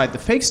set aside the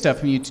fake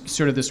stuff, and you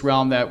sort of this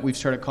realm that we've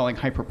started calling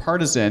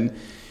hyper-partisan,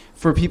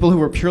 for people who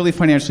were purely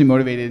financially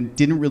motivated and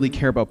didn't really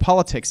care about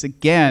politics,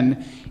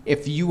 again,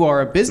 if you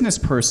are a business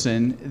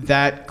person,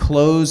 that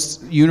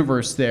closed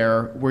universe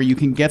there where you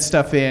can get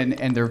stuff in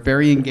and they're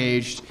very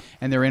engaged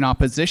and they're in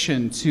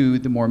opposition to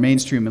the more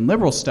mainstream and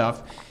liberal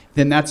stuff,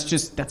 then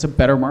that's a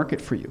better market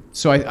for you.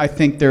 So I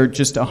think they're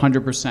just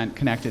 100%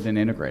 connected and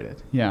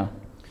integrated. Yeah.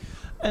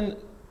 And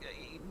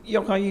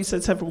Yochai, you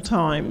said several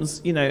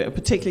times, you know,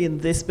 particularly in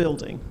this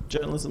building,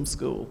 journalism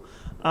school,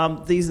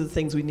 these are the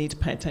things we need to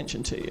pay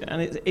attention to.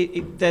 And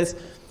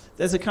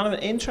there's a kind of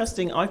an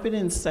interesting, I've been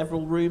in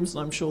several rooms,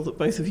 and I'm sure that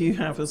both of you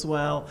have as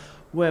well,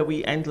 where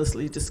we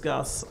endlessly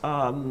discuss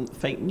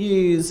fake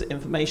news,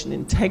 information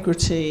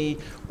integrity,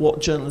 what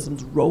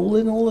journalism's role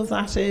in all of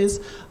that is.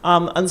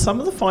 And some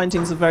of the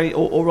findings are very,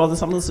 or rather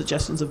some of the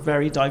suggestions are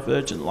very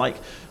divergent, like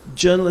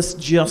journalists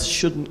just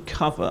shouldn't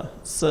cover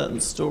certain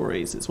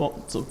stories. It's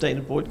what sort of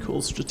Dana Boyd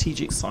calls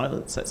strategic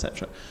silence,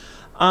 etc.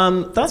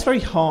 That's very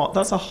hard.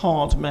 That's a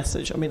hard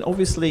message. I mean,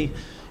 obviously,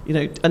 you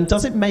know, and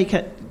does it make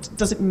a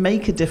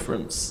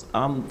difference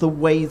the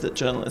way that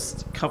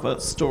journalists cover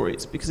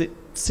stories? Because it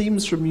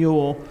seems from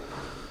your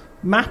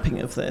mapping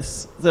of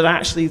this, that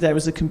actually there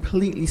is a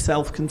completely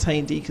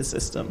self-contained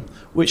ecosystem,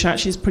 which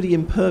actually is pretty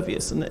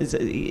impervious, and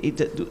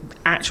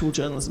actual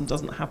journalism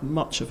doesn't have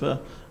much of an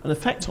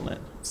effect on it.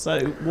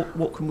 So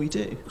what can we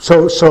do?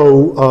 So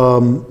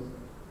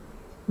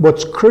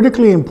what's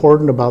critically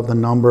important about the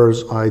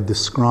numbers I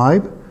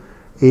describe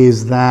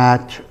is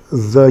that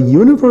the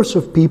universe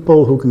of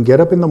people who can get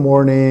up in the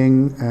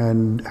morning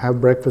and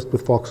have breakfast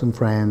with Fox and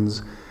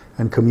Friends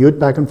and commute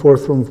back and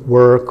forth from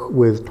work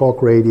with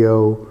talk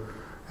radio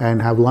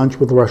and have lunch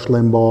with Rush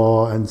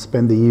Limbaugh and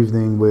spend the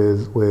evening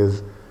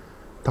with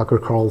Tucker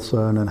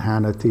Carlson and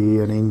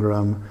Hannity and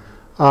Ingram,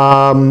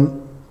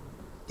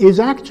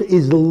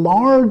 is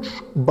large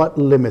but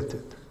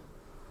limited.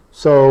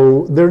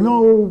 So there are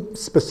no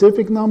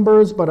specific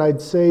numbers, but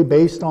I'd say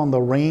based on the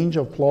range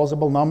of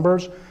plausible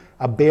numbers,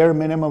 a bare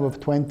minimum of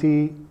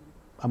 20,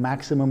 a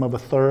maximum of a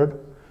third.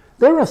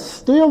 There are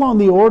still on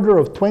the order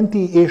of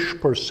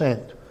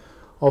 20-ish%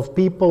 of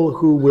people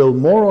who will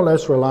more or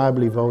less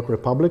reliably vote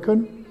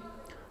Republican,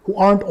 who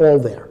aren't all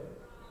there.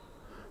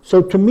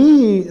 So to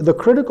me, the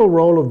critical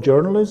role of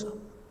journalism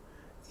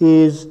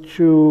is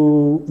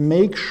to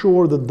make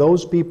sure that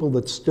those people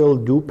that still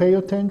do pay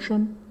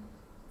attention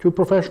to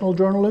professional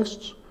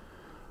journalists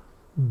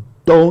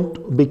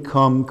don't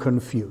become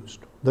confused,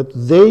 that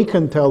they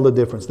can tell the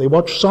difference. They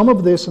watch some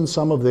of this and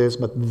some of this,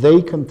 but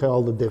they can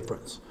tell the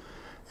difference.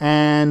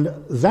 And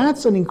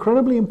that's an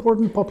incredibly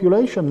important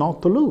population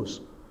not to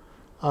lose.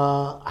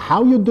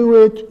 How you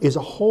do it is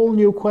a whole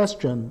new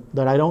question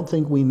that I don't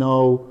think we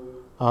know,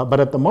 but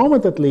at the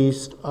moment at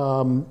least,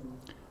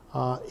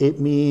 it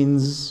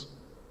means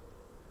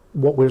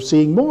what we're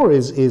seeing more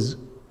is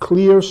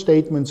clear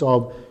statements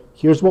of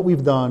here's what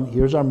we've done,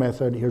 here's our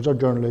method, here's our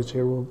journalists,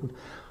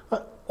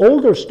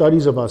 older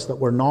studies of us that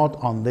were not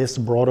on this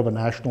broad of a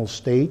national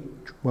stage,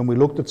 when we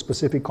looked at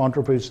specific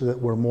controversies that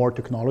were more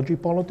technology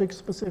politics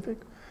specific,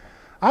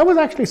 I was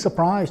actually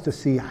surprised to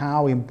see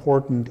how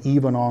important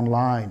even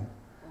online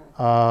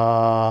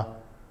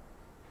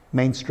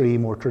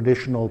mainstream or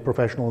traditional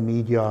professional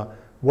media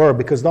were,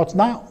 because that's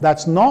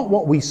not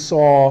what we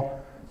saw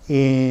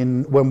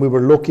when we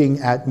were looking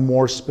at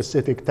more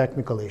specific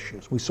technical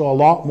issues. We saw a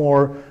lot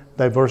more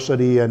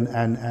diversity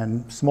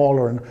and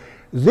smaller, and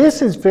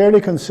this is fairly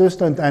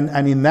consistent,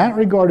 and in that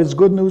regard it's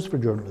good news for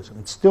journalism.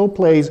 It still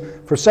plays,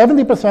 for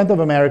 70% of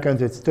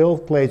Americans, it still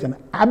plays an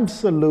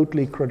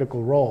absolutely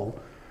critical role,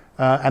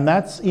 and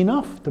that's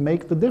enough to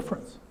make the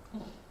difference.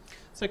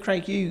 So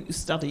Craig, you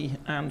study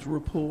and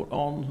report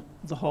on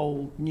the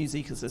whole news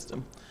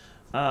ecosystem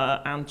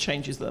and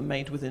changes that are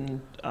made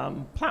within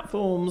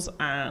platforms,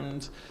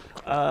 and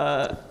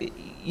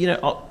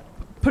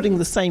putting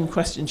the same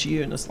question to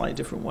you in a slightly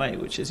different way,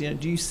 which is,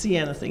 do you see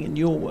anything in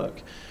your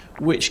work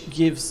which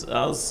gives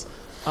us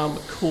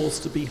cause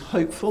to be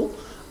hopeful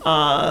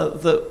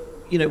that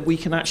we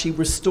can actually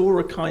restore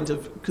a kind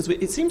of, because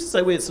it seems as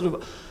though we're sort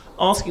of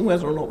asking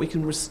whether or not we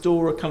can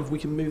restore a kind of, we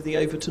can move the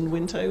Overton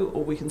window,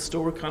 or we can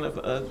store a kind of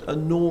a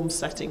norm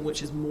setting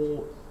which is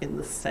more in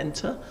the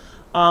center.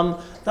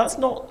 That's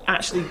not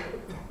actually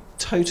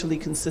totally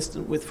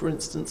consistent with, for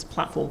instance,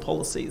 platform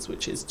policies,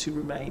 which is to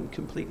remain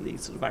completely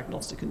sort of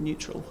agnostic and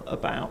neutral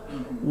about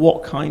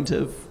what kind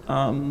of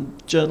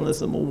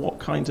journalism or what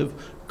kind of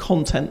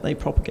content they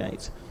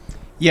propagate.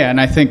 Yeah, and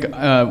I think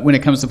when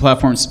it comes to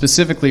platforms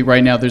specifically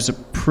right now, there's a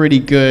pretty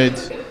good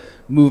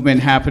movement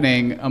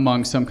happening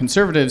among some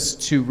conservatives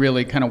to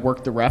really kind of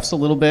work the refs a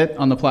little bit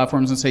on the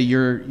platforms and say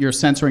you're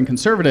censoring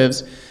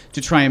conservatives to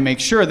try and make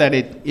sure that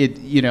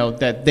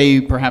that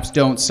they perhaps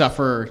don't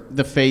suffer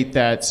the fate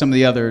that some of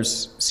the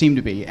others seem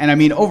to be. And I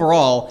mean,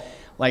 overall,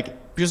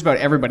 like just about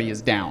everybody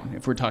is down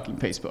if we're talking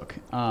Facebook.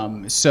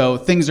 So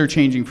things are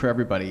changing for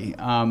everybody.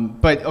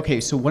 But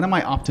okay, so what am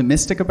I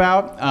optimistic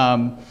about?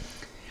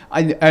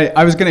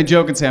 I was going to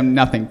joke and say I'm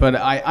nothing, but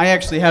I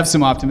actually have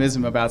some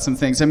optimism about some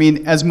things. I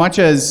mean, as much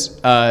as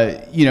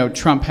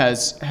Trump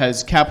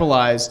has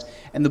capitalized,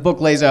 and the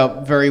book lays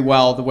out very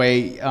well the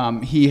way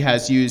he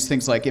has used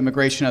things like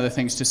immigration and other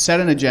things to set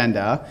an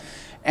agenda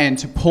and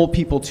to pull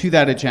people to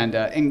that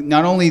agenda, and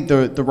not only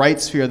the right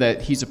sphere that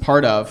he's a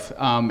part of,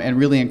 and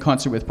really in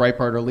concert with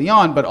Breitbart early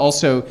on, but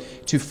also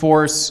to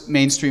force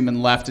mainstream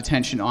and left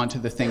attention onto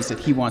the things that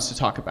he wants to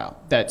talk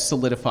about, that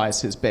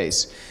solidifies his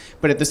base.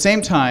 But at the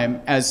same time,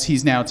 as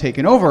he's now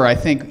taken over, I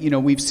think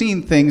we've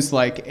seen things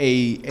like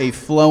a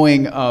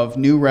flowing of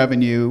new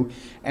revenue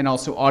and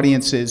also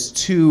audiences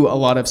to a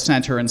lot of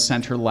center and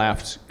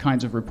center-left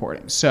kinds of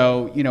reporting.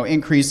 So,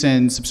 increase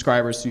in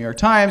subscribers to New York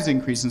Times,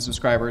 increase in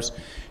subscribers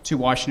to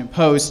Washington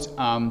Post.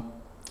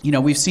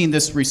 We've seen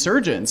this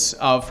resurgence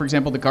of, for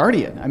example, The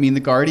Guardian. I mean, The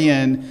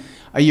Guardian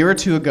a year or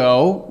two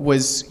ago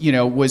was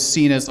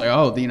seen as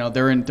like,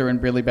 they're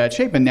in really bad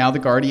shape, and now The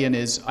Guardian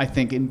is, I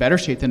think, in better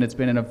shape than it's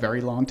been in a very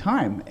long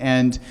time.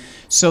 And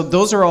so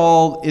those are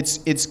all,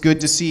 it's good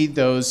to see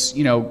those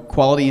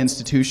quality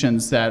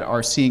institutions that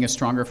are seeing a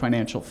stronger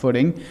financial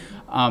footing.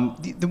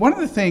 One of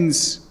the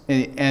things,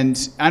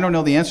 and I don't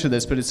know the answer to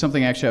this, but it's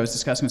something actually I was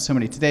discussing with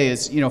somebody today,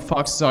 is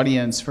Fox's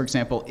audience, for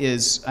example,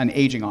 is an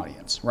aging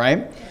audience,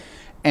 right?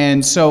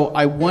 And so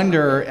I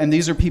wonder, and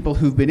these are people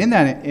who've been in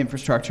that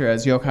infrastructure,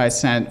 as Yochai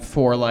sent,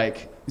 for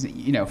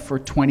for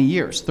 20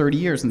 years, 30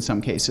 years in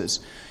some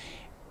cases.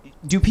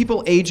 Do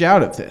people age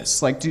out of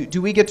this? Like,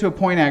 do we get to a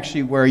point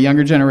actually where a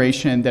younger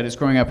generation that is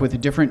growing up with a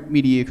different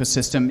media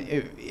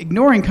ecosystem,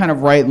 ignoring kind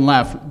of right and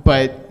left,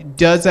 but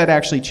does that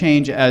actually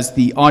change as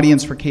the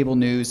audience for cable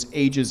news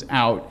ages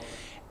out?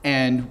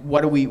 And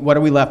what are we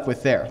left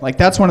with there? Like,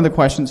 that's one of the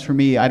questions for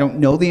me. I don't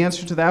know the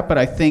answer to that, but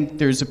I think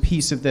there's a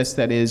piece of this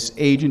that is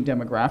age and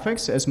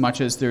demographics as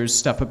much as there's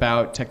stuff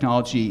about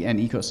technology and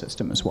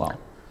ecosystem as well.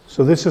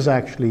 So this is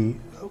actually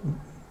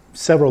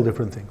several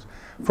different things.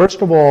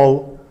 First of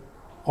all,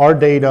 our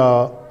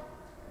data,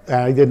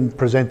 I didn't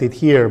present it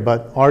here,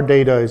 but our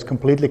data is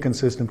completely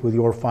consistent with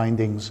your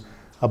findings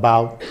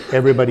about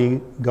everybody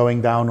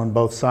going down on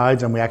both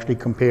sides, and we actually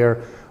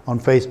compare on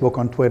Facebook,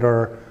 on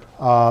Twitter.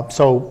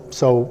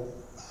 So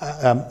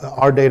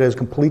our data is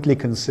completely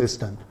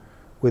consistent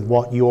with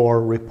what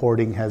your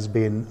reporting has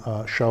been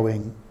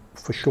showing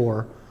for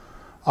sure.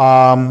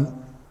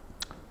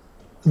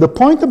 The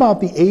point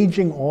about the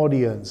aging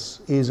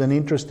audience is an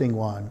interesting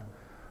one.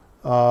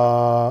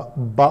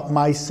 But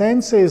my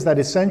sense is that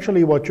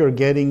essentially what you're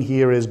getting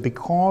here is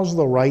because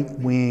the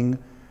right-wing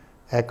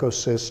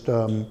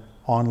ecosystem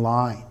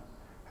online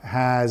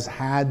has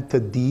had to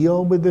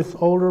deal with this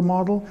older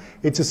model,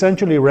 it's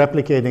essentially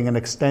replicating and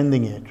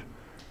extending it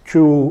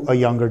to a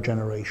younger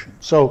generation.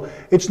 So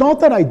it's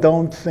not that I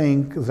don't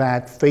think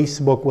that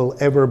Facebook will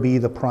ever be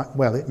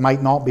well, it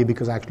might not be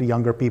because actually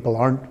younger people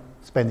aren't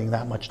spending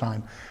that much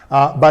time.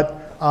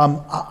 But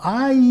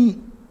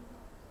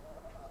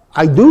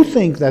I do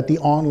think that the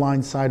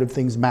online side of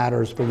things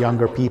matters for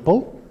younger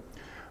people,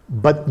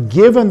 but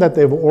given that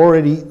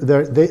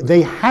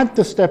they had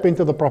to step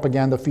into the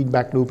propaganda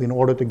feedback loop in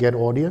order to get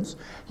audience,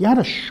 you had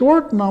a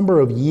short number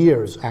of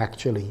years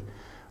actually,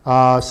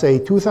 say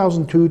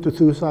 2002 to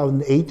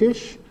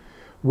 2008-ish,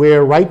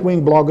 where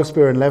right-wing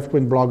blogosphere and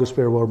left-wing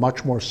blogosphere were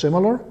much more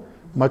similar,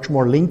 much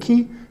more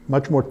linky,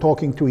 much more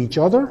talking to each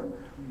other.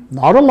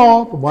 Not a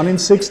lot, 1 in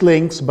 6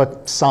 links,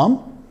 but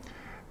some.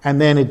 And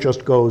then it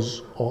just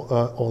goes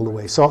all the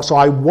way. So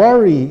I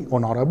worry, or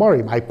not I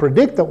worry, I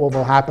predict that what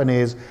will happen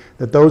is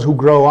that those who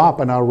grow up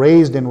and are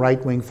raised in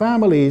right-wing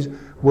families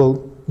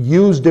will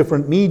use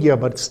different media,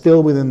 but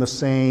still within the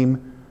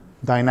same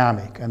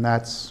dynamic. And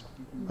that's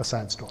a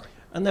sad story.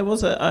 And there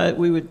was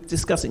we were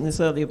discussing this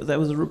earlier, but there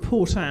was a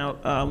report out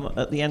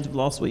at the end of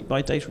last week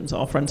by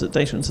our friends at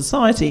Data and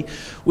Society,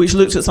 which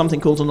looked at something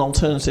called an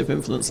alternative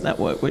influence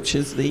network, which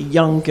is the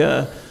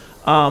younger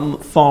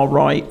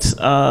far-right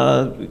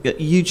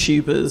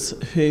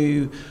YouTubers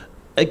who,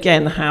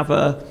 again, have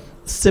a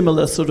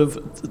similar sort of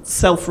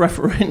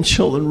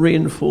self-referential and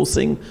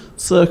reinforcing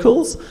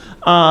circles,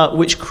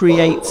 which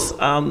creates,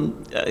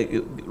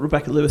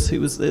 Rebecca Lewis, who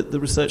was the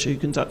researcher who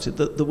conducted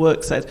the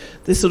work, said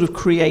this sort of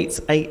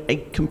creates a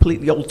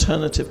completely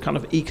alternative kind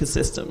of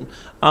ecosystem,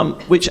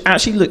 which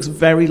actually looks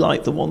very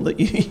like the one that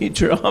you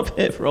drew up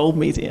here for old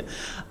media.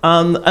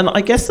 And I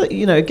guess that,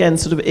 again,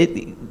 sort of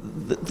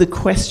the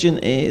question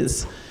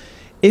is,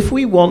 if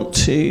we want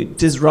to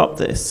disrupt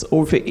this,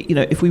 or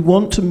if we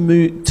want to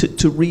move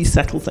to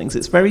resettle things,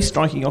 it's very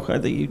striking,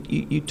 Yochai, that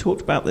you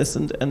talked about this,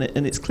 and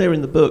it's clear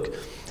in the book,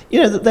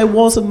 that there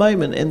was a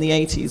moment in the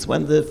 80s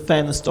when the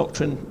fairness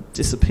doctrine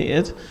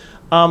disappeared,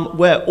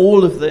 where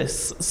all of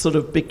this sort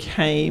of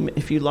became,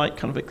 if you like,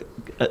 kind of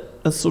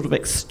a sort of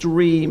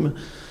extreme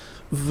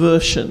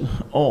version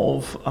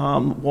of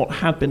what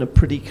had been a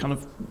pretty kind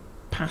of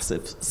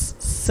passive,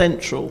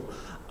 central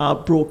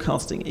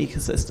broadcasting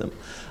ecosystem.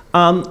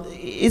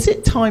 Is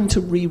it time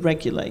to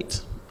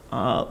re-regulate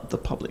the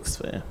public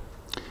sphere?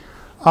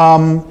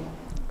 Or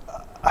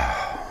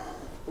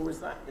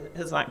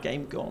has that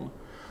game gone?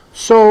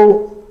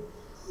 So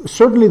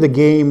certainly the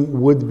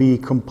game would be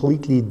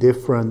completely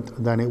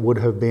different than it would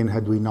have been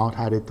had we not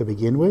had it to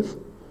begin with,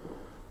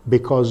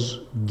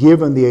 because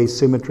given the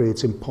asymmetry,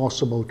 it's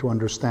impossible to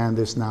understand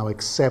this now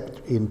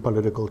except in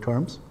political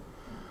terms.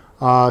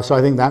 So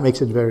I think that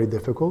makes it very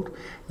difficult.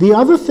 The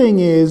other thing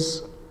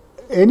is,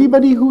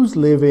 anybody who's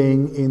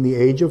living in the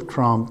age of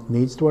Trump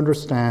needs to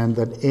understand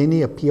that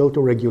any appeal to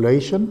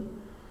regulation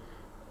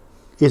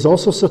is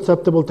also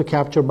susceptible to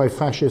capture by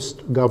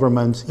fascist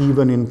governments,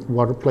 even in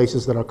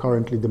places that are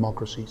currently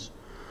democracies.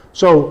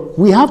 So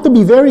we have to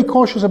be very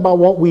cautious about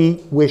what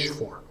we wish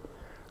for.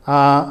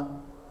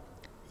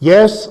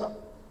 Yes,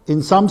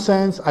 in some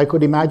sense, I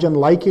could imagine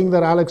liking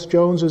that Alex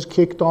Jones has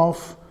kicked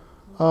off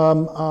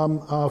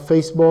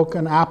Facebook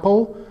and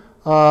Apple.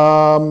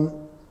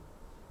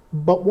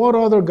 But what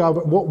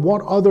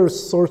other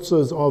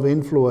sources of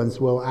influence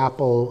will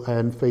Apple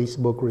and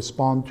Facebook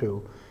respond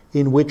to?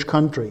 In which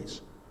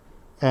countries?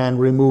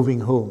 And removing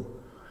whom?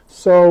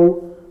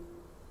 So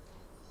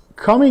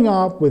coming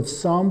up with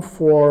some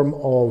form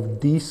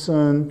of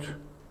decent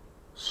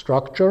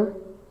structure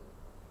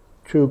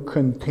to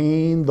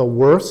contain the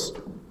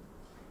worst,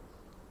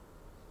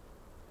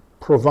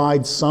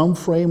 provide some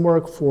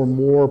framework for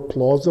more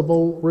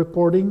plausible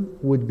reporting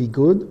would be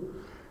good.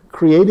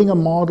 creating a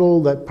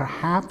model that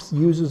perhaps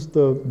uses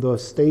the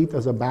state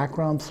as a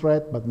background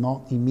threat, but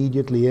not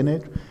immediately in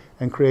it,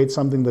 and create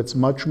something that's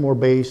much more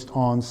based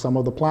on some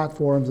of the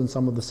platforms and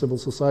some of the civil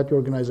society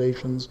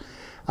organizations,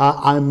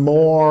 I'm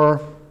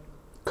more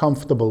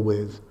comfortable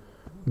with,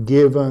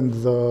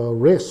 given the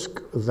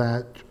risk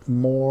that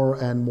more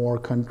and more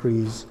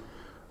countries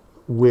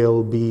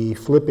will be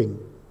flipping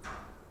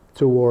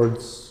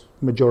towards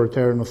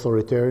majoritarian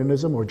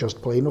authoritarianism or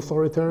just plain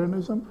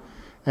authoritarianism,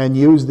 and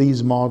use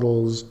these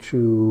models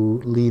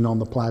to lean on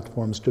the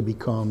platforms to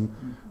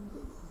become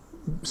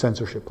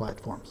censorship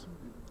platforms.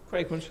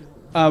 Craig, what should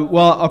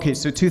well, okay,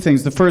 so two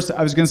things. The first,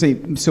 I was going to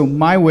say, so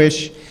my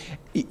wish,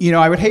 you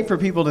know, I would hate for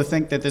people to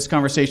think that this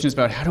conversation is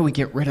about how do we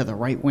get rid of the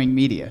right-wing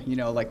media. You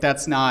know, like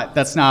that's not,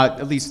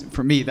 at least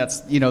for me,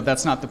 that's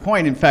not the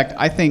point. In fact,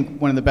 I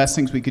think one of the best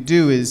things we could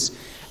do is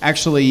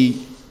actually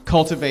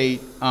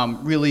cultivate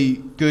really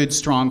good,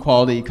 strong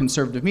quality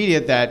conservative media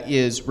that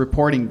is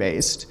reporting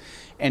based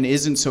and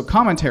isn't so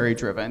commentary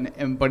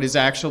driven, but is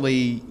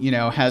actually, you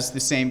know, has the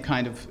same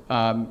kind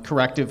of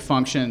corrective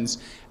functions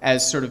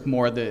as sort of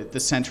more the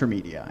center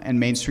media and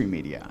mainstream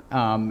media.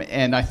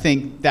 And I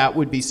think that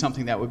would be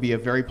something that would be a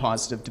very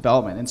positive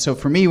development. And so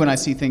for me, when I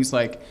see things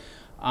like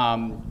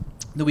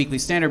the Weekly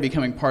Standard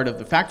becoming part of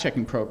the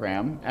fact-checking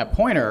program at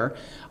Poynter,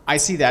 I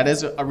see that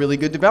as a really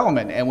good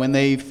development. And when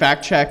they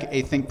fact-check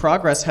a Think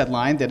Progress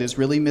headline that is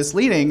really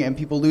misleading and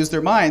people lose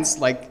their minds,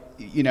 like,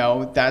 you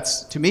know,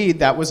 that's, to me,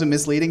 that was a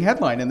misleading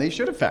headline and they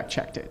should have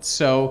fact-checked it.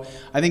 So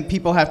I think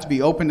people have to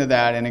be open to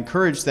that and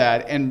encourage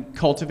that and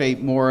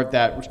cultivate more of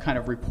that kind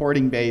of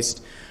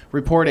reporting-based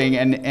reporting.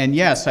 And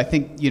yes, I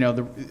think, you know,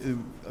 the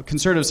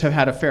conservatives have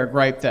had a fair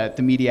gripe that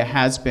the media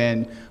has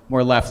been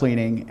more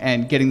left-leaning,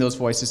 and getting those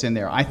voices in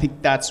there, I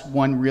think that's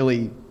one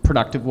really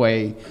productive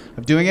way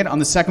of doing it. On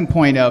the second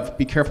point of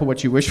be careful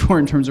what you wish for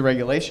in terms of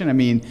regulation, I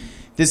mean,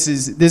 this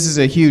is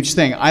a huge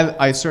thing.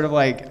 I sort of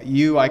like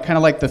you, I kind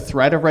of like the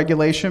threat of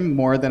regulation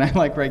more than I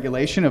like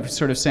regulation, of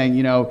sort of saying,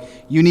 you know,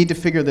 you need to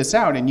figure this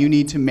out and you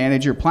need to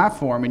manage your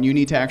platform and you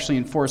need to actually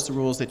enforce the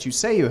rules that you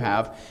say you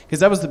have, because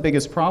that was the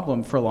biggest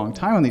problem for a long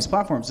time on these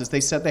platforms, is they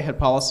said they had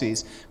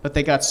policies, but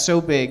they got so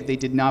big they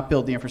did not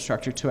build the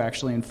infrastructure to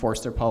actually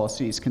enforce their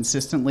policies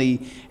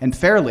consistently and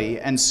fairly.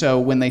 And so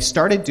when they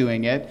started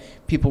doing it,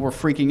 people were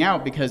freaking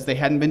out because they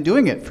hadn't been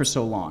doing it for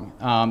so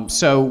long.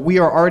 So we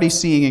are already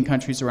seeing in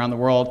countries around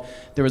the world,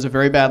 there was a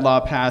very bad law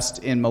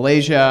passed in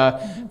Malaysia,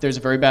 there's a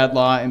very bad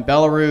law in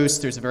Belarus,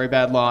 there's a very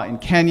bad law in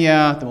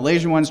Kenya, the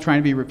Malaysian one's trying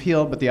to be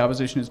repealed, but the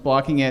opposition is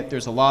blocking it.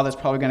 There's a law that's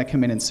probably going to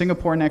come in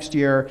Singapore next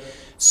year.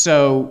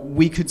 So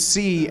we could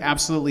see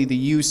absolutely the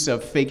use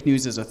of fake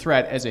news as a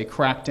threat as a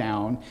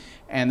crackdown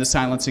and the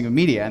silencing of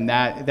media, and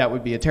that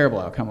would be a terrible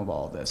outcome of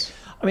all of this.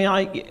 I mean,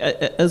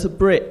 as a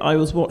Brit, I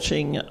was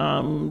watching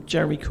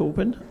Jeremy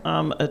Corbyn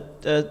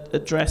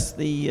address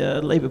the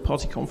Labour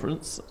Party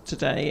conference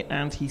today,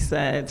 and he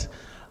said,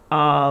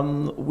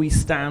 we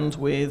stand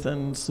with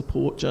and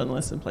support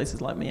journalists in places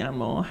like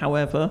Myanmar.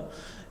 However,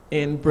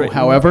 in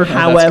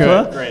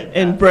Britain,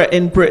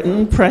 in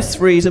Britain, press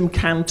freedom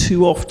can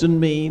too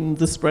often mean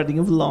the spreading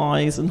of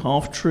lies and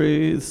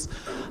half-truths.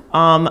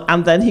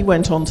 And then he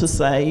went on to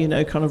say, you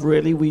know, kind of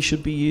really we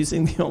should be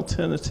using the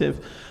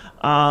alternative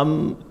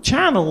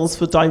channels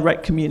for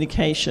direct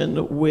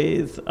communication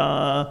with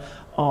our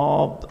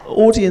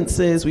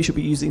audiences. We should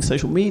be using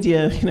social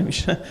media. You know, we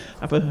should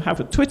have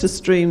a Twitter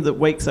stream that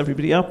wakes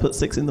everybody up at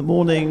 6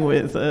 a.m.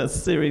 with a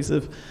series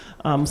of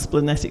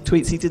splenetic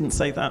tweets. He didn't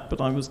say that,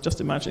 but I was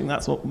just imagining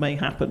that's what may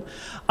happen.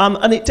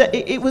 And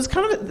it was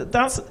kind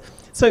of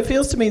so it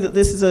feels to me that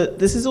this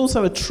is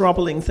also a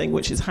troubling thing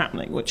which is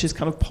happening, which is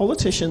kind of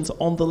politicians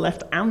on the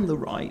left and the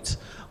right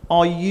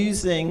are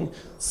using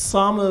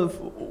some of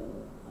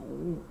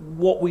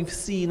what we've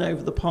seen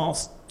over the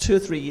past 2 or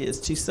 3 years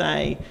to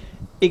say,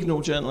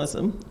 ignore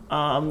journalism,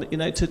 you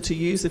know, to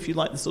use, if you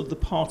like, the sort of the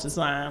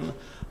partisan,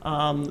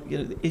 you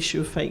know, the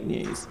issue of fake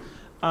news,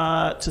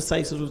 to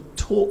say sort of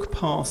talk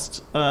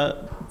past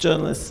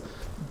journalists,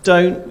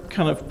 don't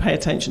kind of pay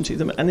attention to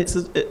them. And it's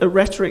a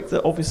rhetoric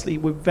that obviously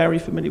we're very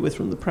familiar with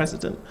from the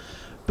president.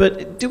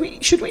 But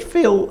should we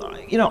feel,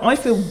 you know, I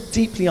feel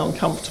deeply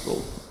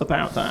uncomfortable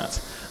about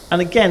that. And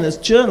again, as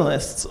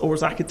journalists or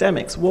as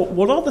academics,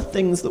 what are the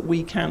things that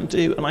we can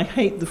do? And I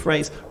hate the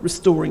phrase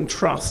restoring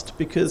trust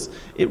because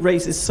it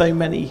raises so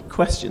many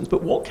questions.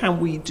 But what can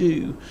we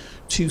do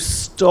to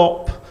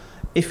stop,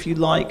 if you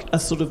like, a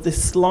sort of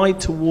this slide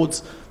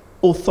towards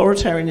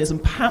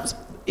authoritarianism, perhaps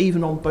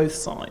even on both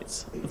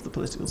sides of the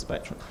political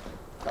spectrum?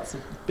 That's a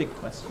big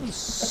question.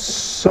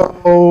 So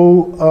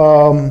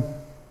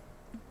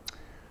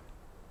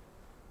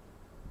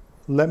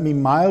let me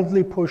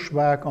mildly push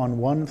back on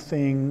one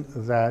thing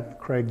that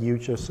Craig, you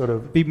just sort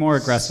of... Be more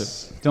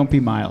aggressive. Don't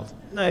be mild.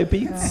 No,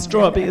 be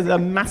strong. Be a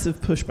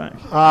massive pushback.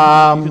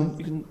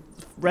 You can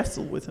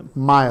wrestle with him.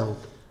 Mild.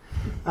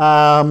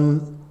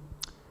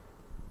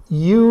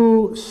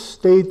 You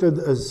stated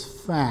as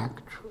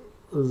fact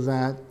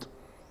that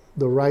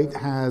the right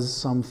has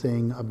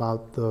something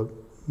about the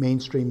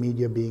mainstream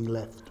media being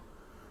left.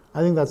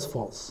 I think that's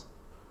false.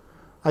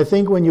 I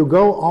think when you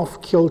go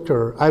off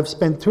kilter, I've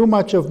spent too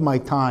much of my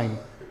time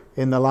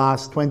in the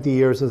last 20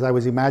 years as I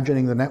was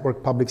imagining the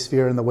network public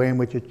sphere and the way in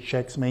which it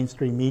checks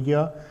mainstream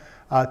media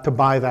to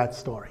buy that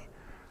story.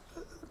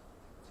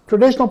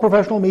 Traditional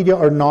professional media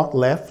are not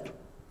left.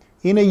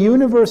 In a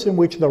universe in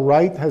which the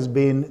right has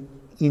been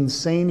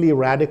insanely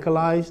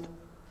radicalized,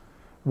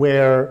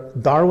 where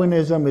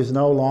Darwinism is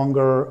no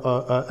longer,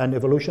 and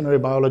evolutionary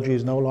biology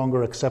is no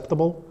longer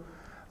acceptable,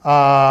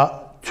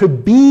 to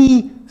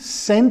be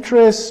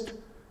centrist,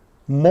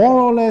 more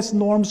or less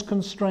norms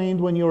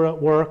constrained when you're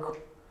at work,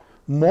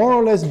 more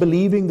or less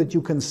believing that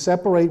you can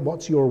separate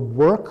what's your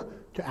work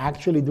to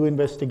actually do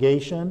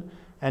investigation,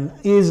 and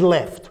is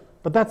left.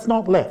 But that's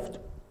not left.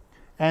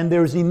 And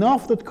there's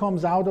enough that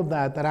comes out of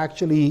that that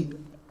actually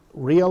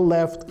real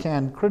left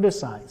can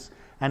criticize,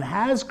 and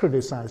has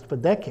criticized for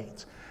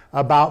decades,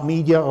 about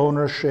media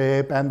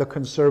ownership and the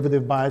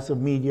conservative bias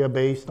of media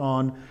based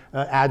on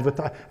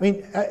advertising. I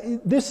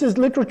mean, this is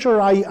literature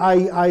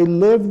I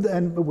lived,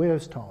 and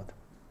where's Todd?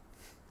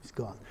 He's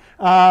gone.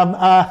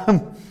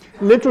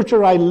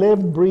 Literature I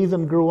lived, breathed,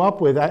 and grew up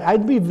with.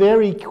 I'd be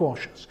very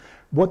cautious.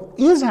 What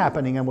is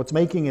happening and what's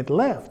making it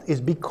left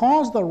is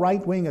because the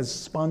right wing has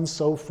spun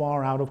so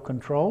far out of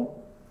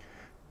control,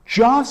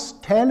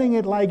 just telling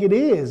it like it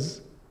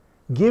is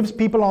gives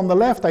people on the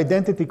left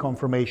identity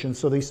confirmation,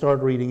 so they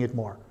start reading it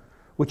more,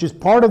 which is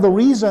part of the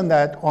reason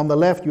that on the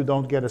left you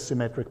don't get a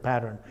symmetric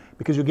pattern,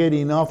 because you get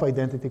enough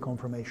identity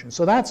confirmation.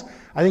 So that's,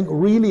 I think,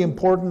 really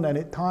important, and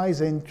it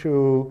ties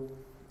into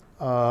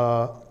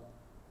what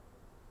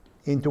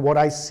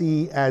I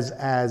see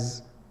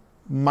as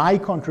my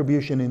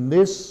contribution in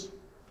this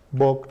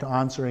book to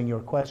answering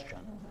your question,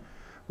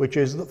 which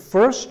is that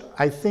first,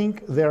 I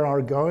think there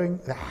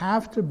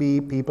have to be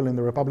people in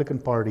the Republican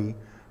Party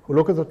who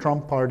look at the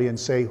Trump party and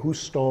say, who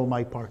stole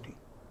my party?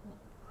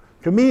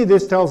 To me,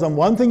 this tells them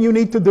one thing you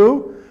need to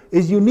do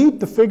is you need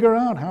to figure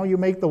out how you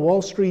make the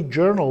Wall Street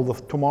Journal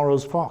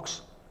tomorrow's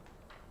Fox.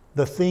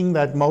 The thing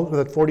that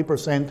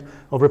 40%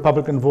 of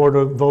Republican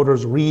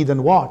voters read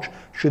and watch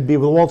should be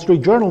the Wall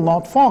Street Journal,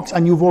 not Fox.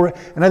 And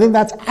I think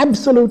that's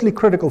absolutely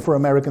critical for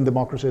American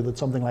democracy that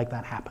something like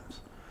that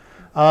happens.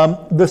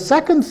 The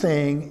second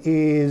thing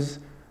is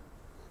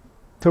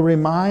to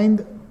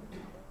remind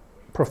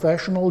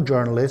professional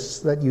journalists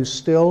that you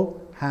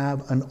still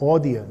have an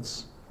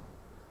audience,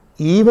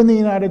 even in the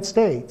United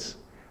States,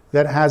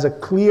 that has a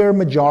clear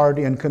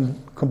majority and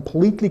can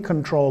completely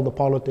control the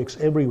politics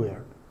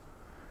everywhere.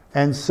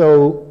 And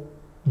so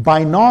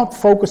by not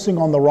focusing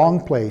on the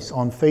wrong place,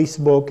 on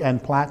Facebook and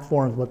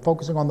platforms, but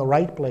focusing on the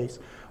right place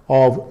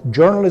of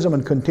journalism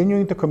and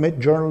continuing to commit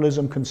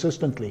journalism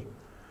consistently,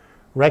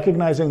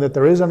 recognizing that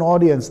there is an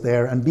audience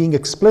there and being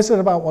explicit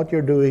about what you're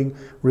doing,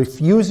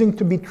 refusing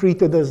to be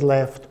treated as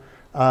left,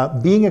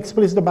 being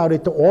explicit about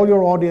it to all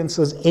your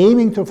audiences,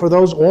 aiming for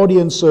those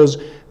audiences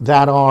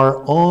that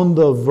are on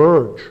the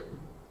verge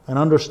and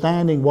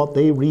understanding what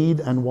they read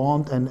and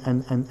want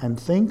and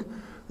think.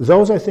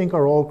 Those, I think,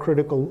 are all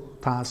critical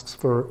tasks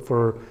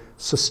for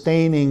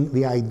sustaining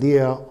the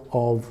idea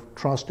of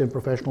trust in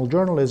professional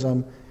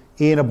journalism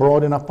in a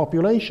broad enough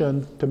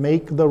population to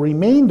make the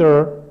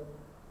remainder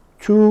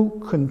too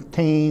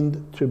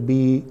contained to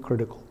be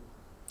critical.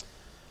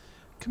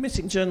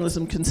 Committing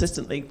journalism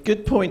consistently.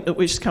 Good point at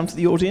which to come to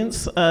the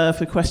audience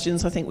for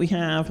questions. I think we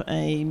have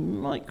a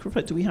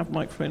microphone. Do we have a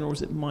microphone, or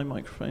is it my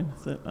microphone?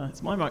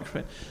 It's my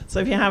microphone. So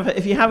if you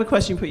have a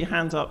question, put your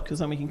hand up, because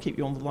then we can keep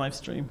you on the live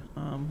stream.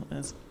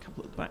 There's a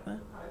couple at the back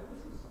there.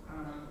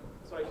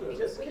 Sorry, can we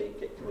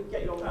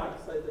get you on mic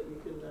so that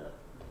you can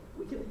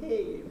we can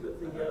hear you, but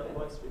the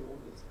live stream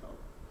audience can't.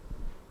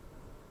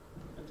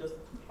 And just,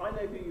 I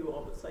know who you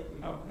are, but say who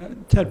you are.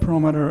 Ted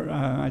Perlmutter.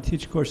 I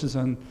teach courses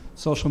on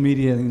social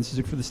media at the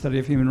Institute for the Study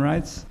of Human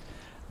Rights.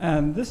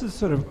 And this is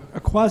sort of a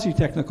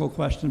quasi-technical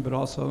question, but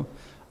also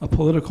a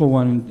political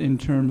one in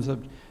terms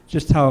of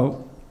just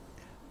how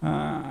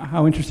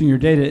interesting your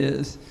data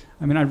is.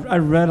 I mean, I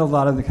read a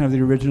lot of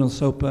the original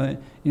SOPA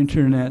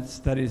internet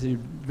studies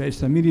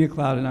based on Media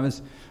Cloud, and I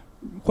was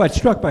quite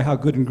struck by how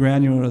good and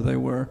granular they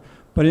were.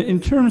 But in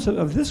terms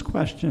of this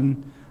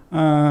question,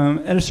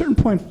 at a certain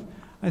point,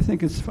 I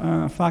think it's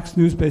Fox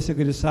News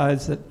basically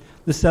decides that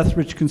the Seth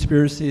Rich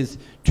conspiracy is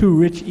too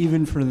rich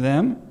even for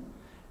them,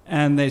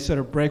 and they sort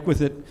of break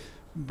with it.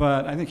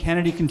 But I think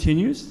Hannity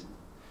continues.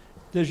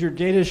 Does your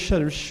data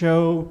sort of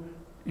show,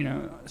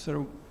 sort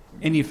of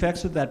any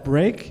effects of that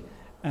break?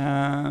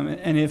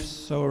 And if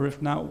so, or if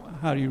not,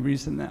 how do you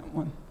reason that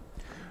one?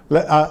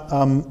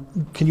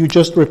 Can you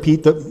just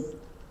repeat the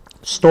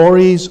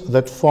stories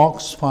that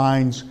Fox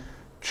finds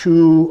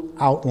too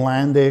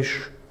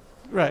outlandish?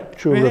 Right.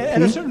 To repeat?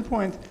 At a certain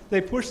point,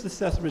 they push the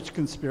Seth Rich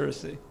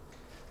conspiracy,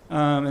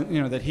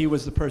 that he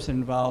was the person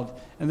involved,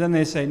 and then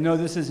they say, no,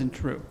 this isn't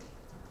true.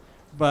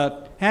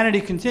 But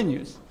Hannity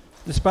continues,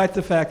 despite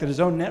the fact that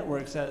his own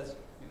network says,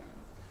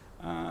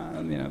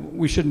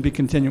 we shouldn't be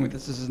continuing with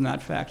this. This is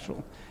not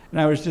factual. And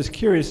I was just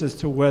curious as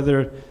to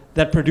whether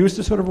that produced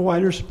a sort of a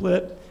wider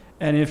split,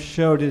 And if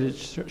so, did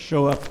it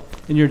show up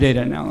in your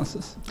data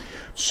analysis?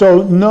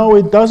 So no,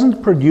 it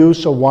doesn't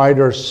produce a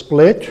wider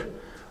split,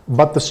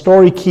 but the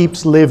story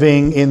keeps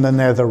living in the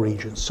nether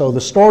regions. So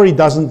the story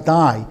doesn't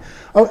die.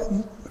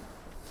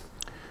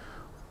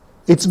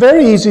 It's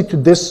very easy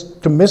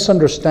to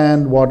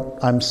misunderstand what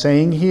I'm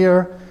saying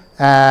here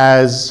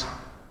as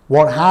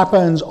what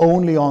happens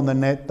only on the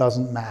net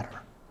doesn't matter,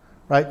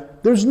 right?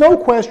 There's no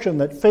question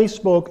that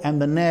Facebook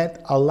and the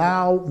net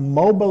allow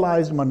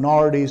mobilized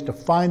minorities to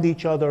find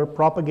each other,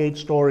 propagate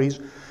stories.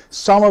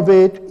 Some of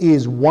it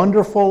is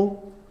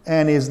wonderful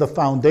and is the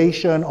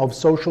foundation of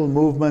social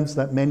movements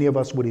that many of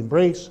us would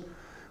embrace.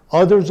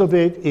 Others of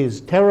it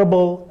is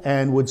terrible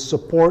and would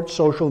support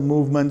social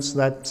movements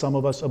that some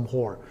of us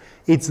abhor.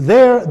 It's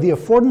there, the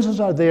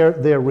affordances are there,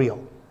 they're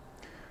real.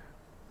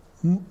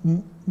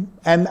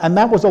 And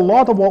that was a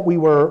lot of what we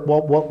were,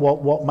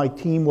 what my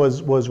team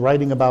was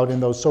writing about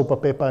in those SOPA,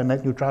 PEPA, and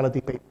net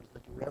neutrality papers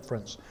that you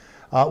reference,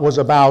 was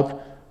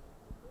about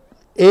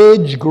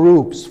edge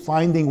groups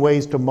finding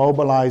ways to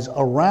mobilize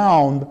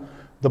around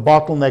the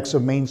bottlenecks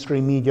of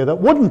mainstream media that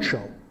wouldn't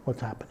show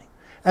what's happening.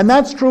 And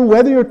that's true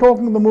whether you're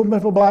talking the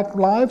movement for Black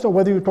Lives or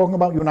whether you're talking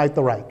about Unite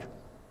the Right.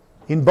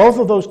 In both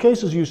of those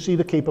cases, you see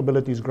the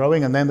capabilities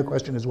growing, and then the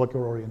question is what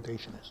your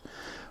orientation is.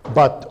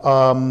 But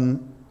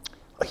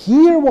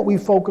here what we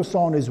focus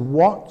on is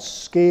what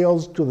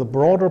scales to the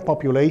broader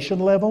population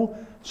level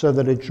so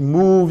that it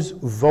moves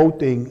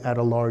voting at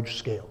a large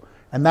scale.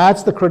 And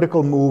that's the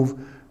critical move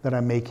that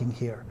I'm making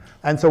here.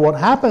 And so what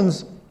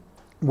happens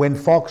when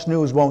Fox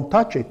News won't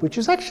touch it, which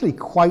is actually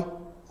quite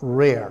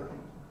rare.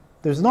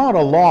 There's not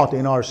a lot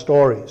in our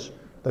stories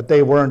that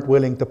they weren't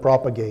willing to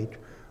propagate,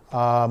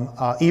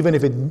 even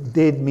if it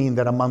did mean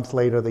that a month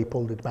later they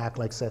pulled it back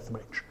like Seth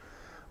Rich.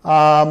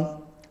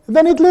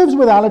 Then it lives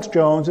with Alex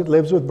Jones, it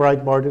lives with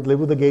Breitbart, it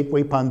lives with the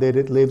Gateway Pundit,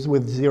 it lives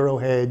with Zero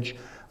Hedge,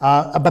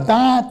 but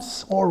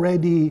that's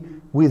already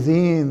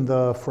within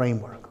the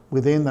framework,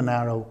 within the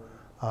narrow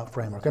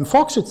framework. And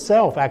Fox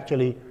itself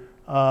actually,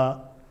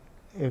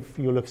 if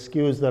you'll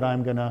excuse that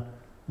I'm going to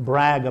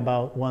brag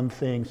about one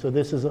thing. So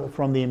this is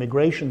from the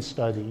immigration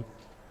study.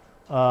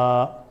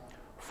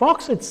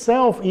 Fox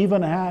itself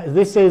even has,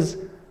 this is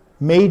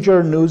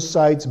major news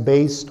sites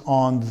based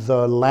on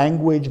the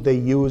language they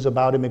use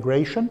about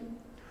immigration.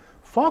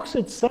 Fox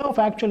itself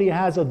actually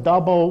has a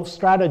double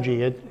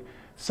strategy.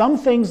 Some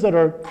things that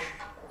are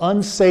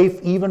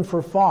unsafe even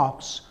for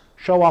Fox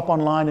show up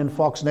online in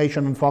Fox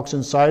Nation and Fox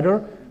Insider,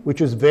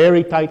 which is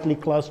very tightly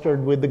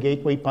clustered with the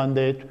Gateway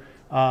Pundit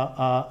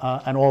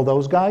and all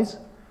those guys.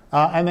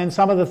 And then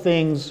some of the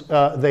things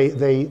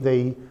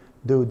they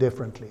do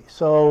differently.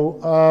 So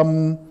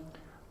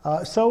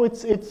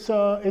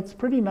it's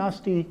pretty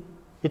nasty.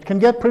 It can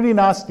get pretty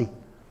nasty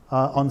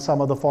on some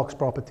of the Fox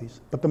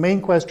properties. But the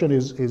main question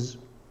is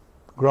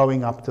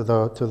growing up to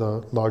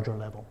the larger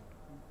level.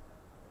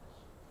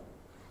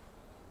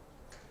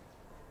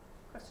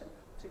 Question?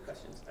 Two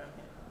questions down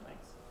here.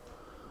 Thanks.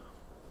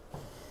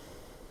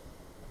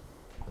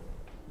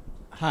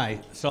 Hi,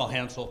 Saul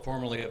Hansel,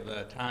 formerly of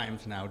the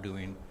Times, now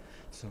doing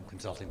some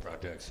consulting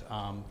projects.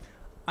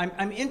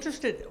 I'm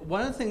interested,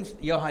 one of the things,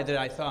 Yochai, that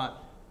I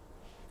thought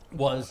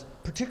was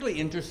particularly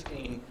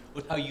interesting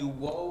was how you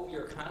wove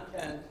your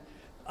content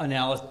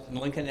analysis and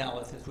link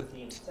analysis with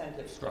the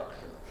incentive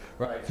structure,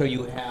 right? So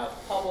you have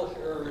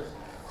publishers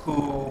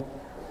who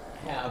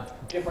have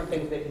different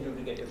things they can do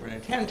to get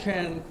different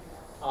attention,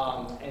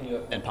 and you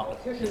have then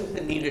politicians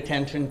that need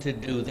attention to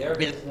do their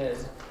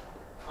business.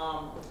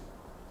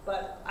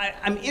 But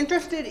I'm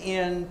interested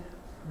in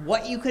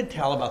what you could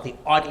tell about the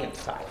audience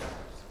side of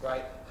this,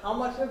 right? How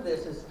much of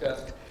this is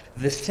just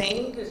the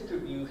same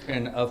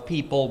distribution of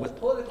people with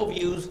political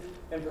views,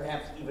 and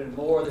perhaps even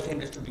more the same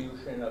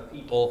distribution of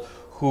people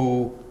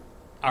who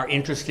are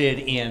interested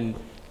in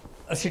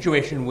a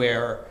situation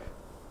where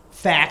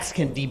facts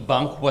can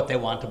debunk what they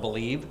want to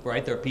believe,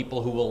 right? There are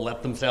people who will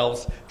let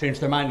themselves change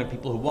their mind and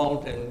people who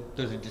won't, and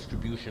there's a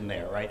distribution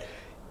there, right?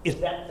 Is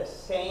that the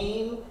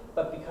same,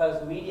 but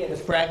because media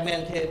has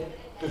fragmented,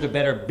 there's a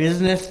better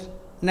business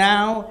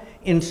now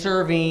in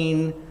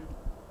serving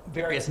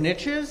various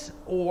niches,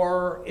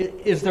 or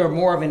is there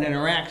more of an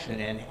interaction,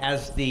 and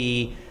has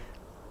the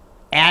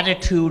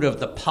attitude of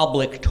the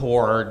public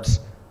towards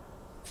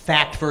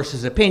fact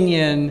versus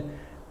opinion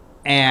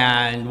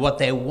and what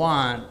they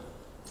want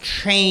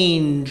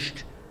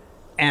changed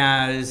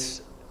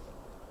as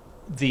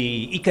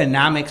the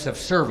economics of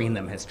serving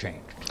them has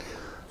changed?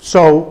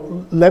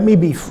 So let me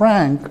be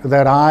frank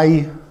that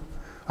I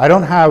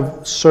don't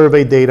have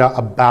survey data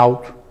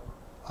about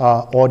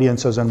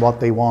audiences and what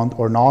they want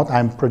or not.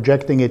 I'm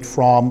projecting it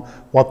from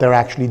what they're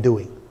actually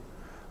doing.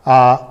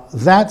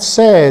 That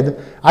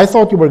said, I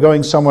thought you were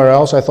going somewhere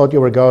else. I thought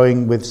you were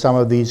going with some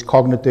of these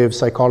cognitive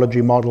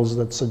psychology models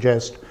that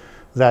suggest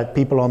that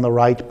people on the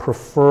right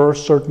prefer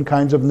certain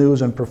kinds of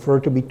news and prefer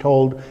to be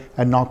told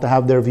and not to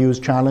have their views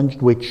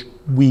challenged, which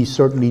we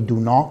certainly do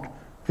not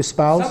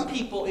espouse. Some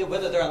people,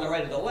 whether they're on the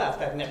right or the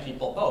left, I've met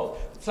people both.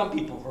 Some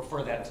people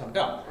prefer that and some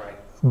don't, right?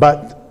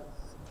 But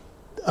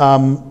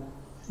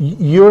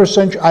you're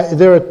essentially,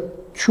 there are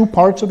two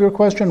parts of your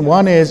question.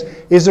 One is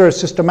there a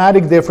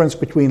systematic difference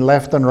between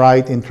left and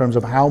right in terms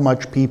of how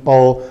much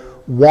people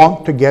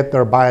want to get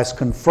their bias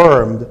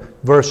confirmed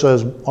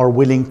versus are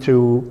willing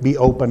to be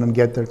open and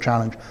get their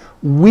challenge?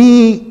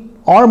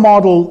 Our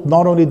model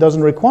not only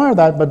doesn't require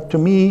that, but to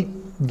me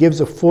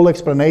gives a full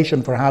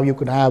explanation for how you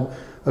could have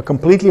a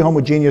completely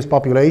homogeneous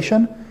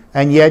population,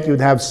 and yet you'd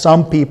have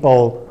some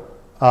people,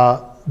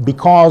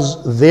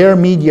 because their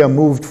media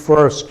moved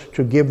first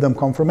to give them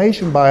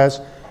confirmation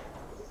bias,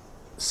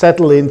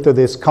 settle into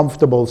this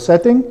comfortable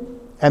setting,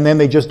 and then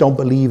they just don't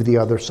believe the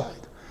other side.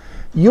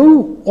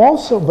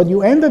 But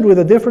you ended with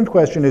a different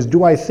question, is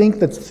do I think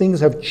that things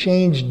have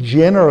changed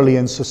generally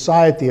in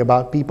society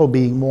about people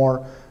being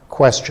more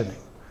questioning?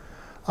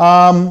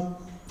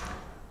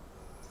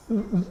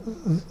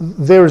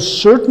 There's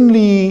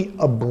certainly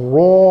a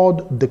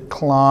broad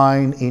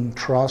decline in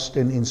trust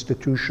in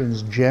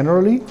institutions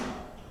generally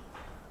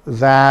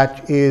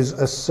that is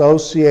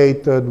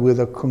associated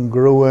with a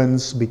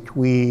congruence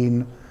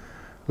between,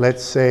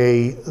 let's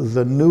say,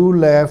 the new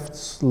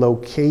left's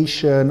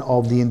location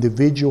of the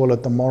individual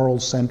at the moral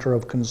center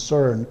of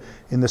concern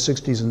in the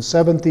 60s and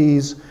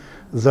 70s,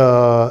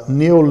 the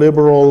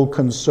neoliberal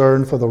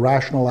concern for the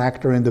rational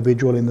actor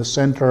individual in the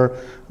center,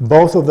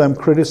 both of them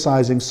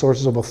criticizing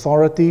sources of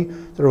authority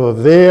through a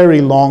very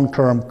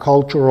long-term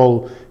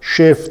cultural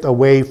shift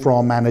away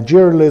from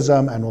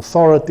managerialism and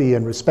authority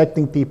and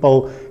respecting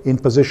people in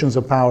positions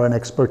of power and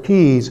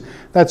expertise.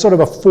 That's sort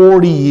of a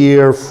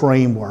 40-year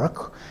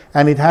framework,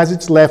 and it has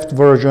its left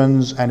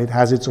versions and it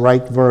has its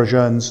right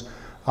versions,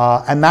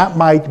 and that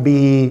might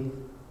be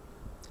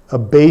a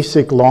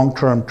basic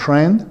long-term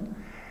trend.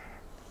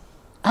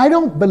 I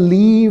don't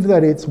believe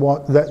that it's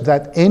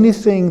that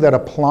anything that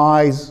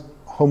applies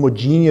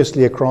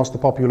homogeneously across the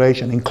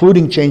population,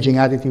 including changing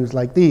attitudes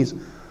like these,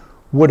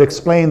 would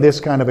explain this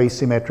kind of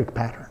asymmetric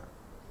pattern.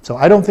 So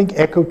I don't think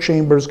echo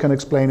chambers can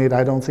explain it.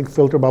 I don't think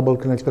filter bubble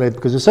can explain it,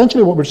 because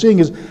essentially what we're seeing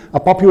is a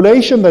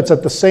population that's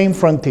at the same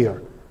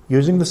frontier,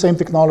 using the same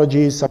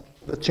technologies,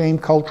 the same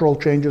cultural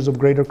changes of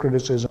greater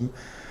criticism,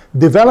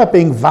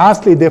 developing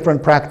vastly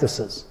different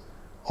practices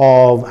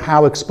of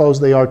how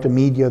exposed they are to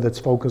media that's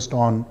focused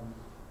on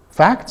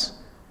facts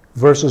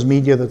versus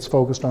media that's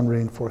focused on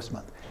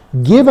reinforcement.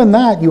 Given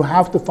that, you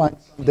have to find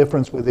some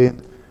difference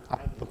within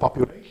the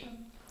population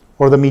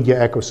or the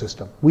media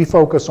ecosystem. We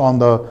focus on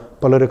the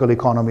political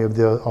economy of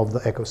the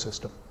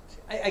ecosystem.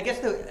 I guess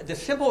the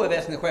simple way of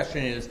asking the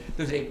question is,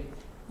 there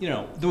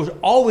was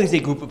always a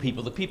group of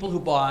people, the people who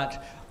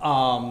bought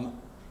Ron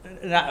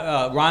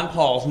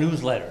Paul's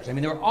newsletters. I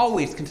mean, there were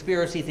always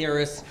conspiracy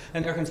theorists,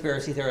 and there are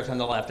conspiracy theorists on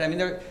the left. I mean,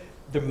 there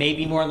may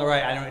be more on the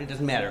right. It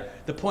doesn't matter.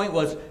 The point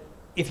was,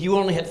 if you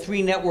only had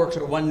 3 networks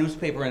or 1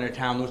 newspaper in a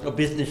town, there was no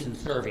business in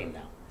serving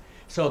them.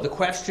 So the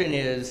question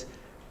is,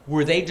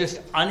 were they just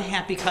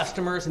unhappy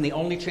customers, and the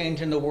only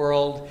change in the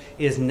world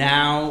is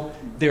now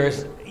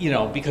there's,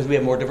 because we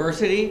have more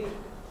diversity,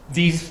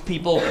 these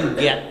people can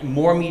get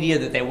more media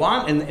that they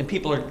want, and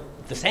people are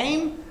the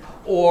same?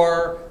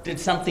 Or did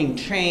something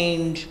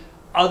change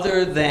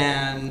other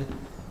than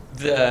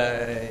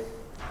the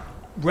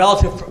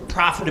relative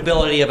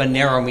profitability of a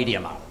narrow media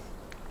model?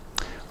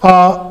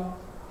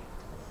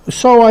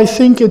 So I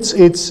think it's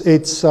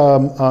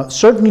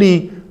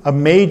certainly a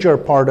major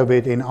part of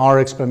it in our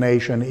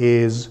explanation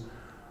is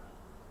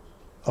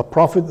the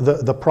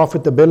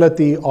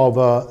profitability of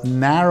a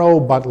narrow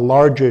but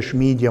largish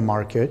media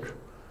market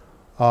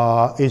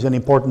is an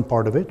important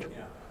part of it.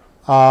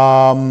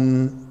 Yeah.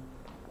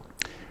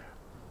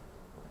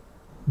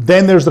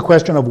 Then there's the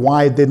question of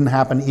why it didn't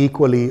happen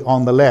equally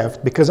on the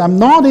left, because I'm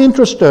not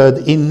interested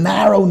in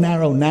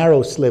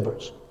narrow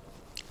slivers.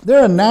 There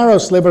are narrow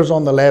slivers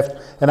on the left,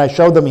 and I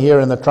showed them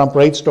here in the Trump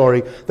rate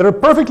story, that are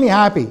perfectly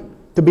happy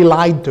to be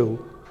lied to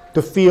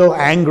feel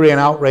angry and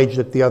outraged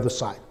at the other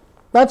side.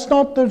 It's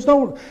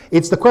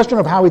the question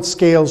of how it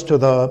scales to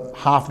the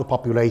half the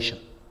population.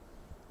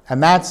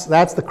 And that's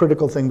the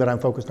critical thing that I'm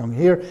focused on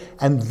here.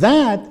 And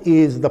that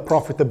is the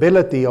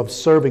profitability of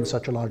serving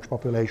such a large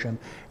population.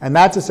 And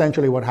that's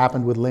essentially what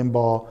happened with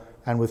Limbaugh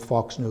and with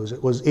Fox News.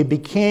 It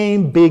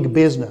became big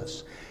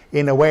business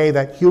in a way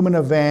that Human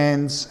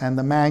Events and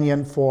the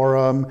Mannion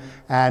Forum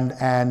and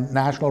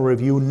National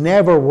Review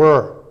never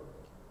were.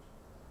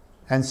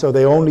 And so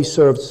they only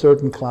served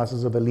certain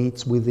classes of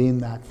elites within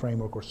that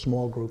framework, or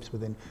small groups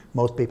within.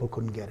 Most people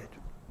couldn't get it.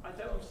 I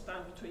don't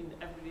understand between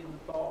everybody in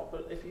the bar,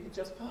 but if you could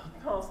just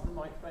pass the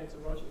microphone to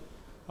Roger.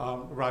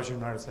 Rajiv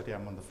Narasetti,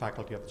 I'm on the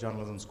faculty at the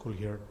journalism school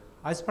here.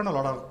 I spend a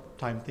lot of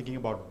time thinking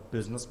about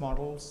business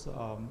models,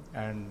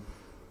 and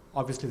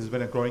obviously there's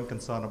been a growing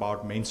concern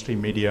about mainstream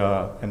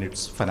media and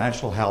its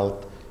financial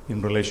health in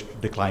relation to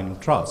declining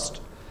trust.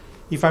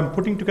 If I'm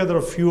putting together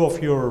a few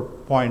of your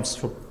points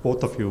for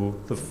both of you,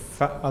 the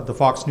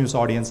Fox News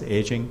audience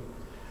aging,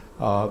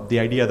 the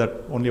idea that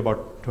only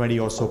about 20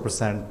 or so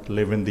 %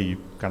 live in the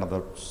kind of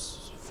the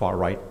far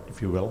right,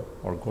 if you will,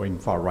 or going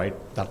far right,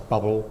 that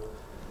bubble,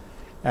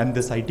 and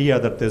this idea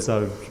that there's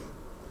a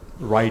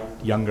right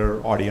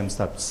younger audience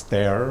that's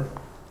there,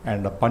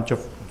 and a bunch of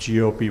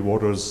GOP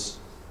voters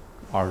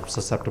are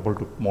susceptible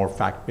to more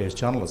fact-based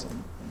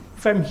journalism.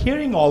 If I'm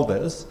hearing all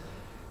this,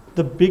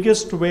 the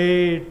biggest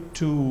way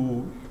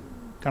to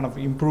kind of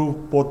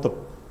improve both the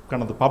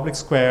kind of the public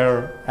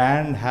square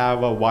and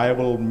have a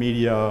viable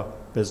media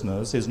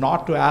business is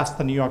not to ask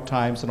the New York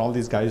Times and all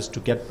these guys to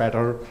get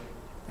better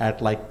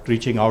at like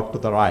reaching out to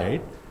the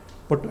right,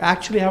 but to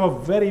actually have a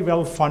very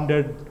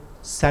well-funded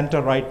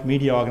center-right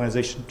media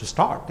organization to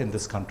start in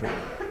this country.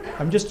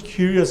 I'm just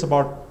curious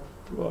about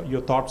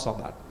your thoughts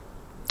on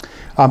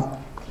that.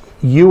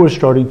 You were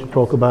starting to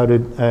talk about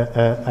it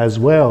as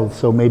well,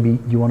 so maybe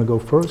you want to go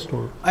first,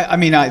 or? I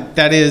mean,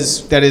 that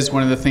is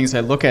one of the things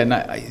I look at,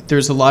 and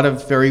there's a lot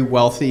of very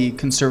wealthy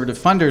conservative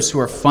funders who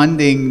are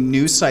funding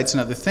news sites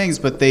and other things,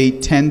 but they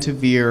tend to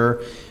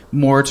veer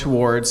more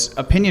towards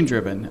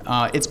opinion-driven.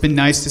 It's been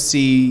nice to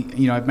see,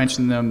 I've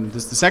mentioned them,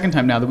 this is the second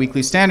time now, the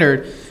Weekly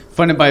Standard,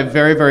 funded by a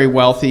very, very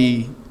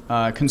wealthy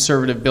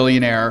conservative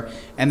billionaire,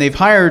 and they've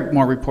hired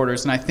more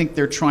reporters, and I think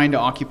they're trying to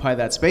occupy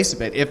that space a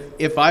bit.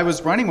 If I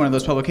was running one of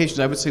those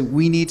publications, I would say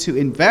we need to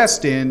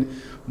invest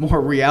in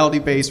more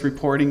reality-based,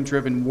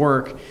 reporting-driven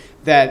work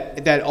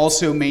that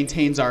also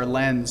maintains our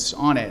lens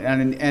on it,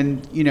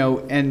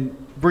 and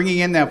bringing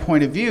in that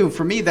point of view,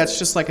 for me, that's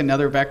just like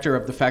another vector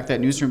of the fact that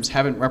newsrooms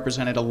haven't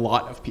represented a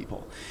lot of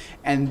people.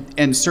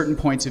 And certain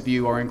points of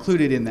view are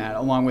included in that,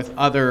 along with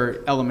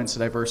other elements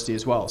of diversity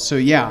as well. So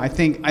yeah, I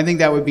think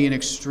that would be an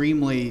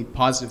extremely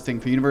positive thing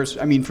for university.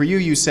 I mean, for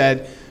you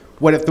said,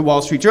 what if the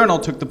Wall Street Journal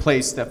took the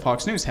place that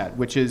Fox News had,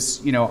 which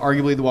is,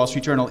 arguably the Wall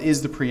Street Journal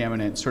is the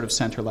preeminent sort of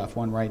center-left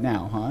one right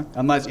now, huh?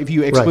 Unless if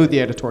you exclude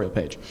the editorial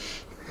page,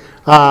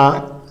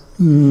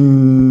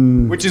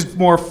 which is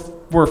more.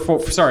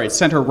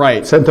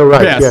 Center-right.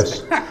 Center-right,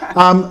 yes.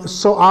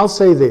 So I'll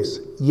say this.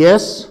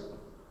 Yes,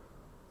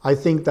 I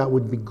think that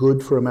would be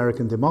good for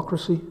American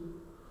democracy.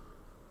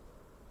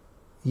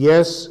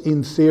 Yes,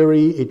 in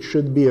theory, it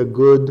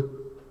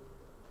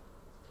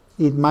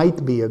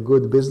might be a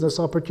good business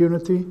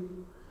opportunity.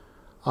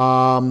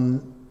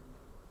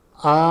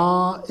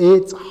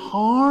 It's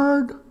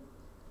hard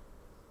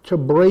to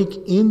break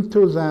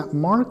into that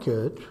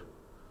market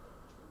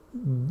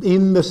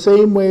in the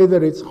same way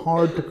that it's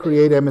hard to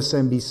create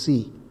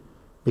MSNBC,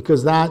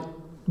 because that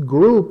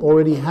group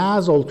already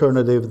has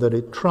alternatives that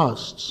it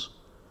trusts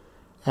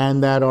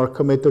and that are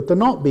committed to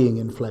not being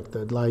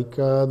inflected, like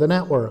the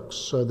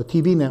networks, the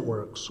TV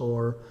networks,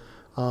 or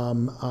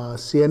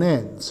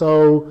CNN.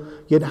 So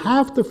you'd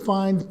have to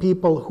find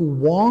people who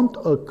want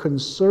a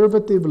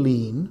conservative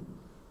lean,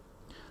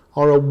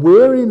 are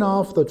aware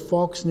enough that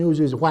Fox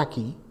News is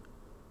wacky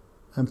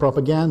and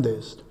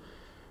propagandist,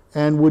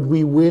 and would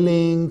be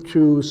willing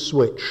to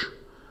switch.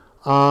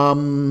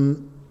 I'd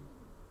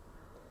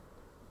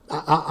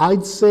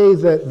say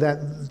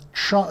that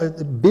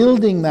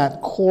building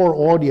that core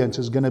audience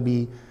is going to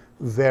be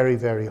very,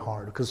 very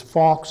hard, because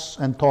Fox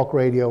and talk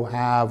radio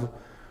have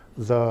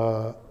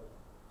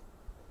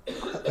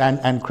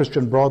and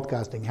Christian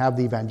broadcasting have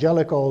the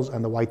evangelicals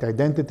and the white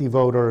identity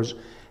voters,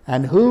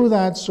 and who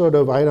that sort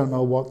of, I don't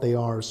know what they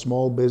are,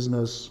 small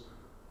business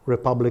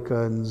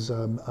Republicans,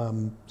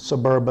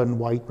 suburban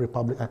white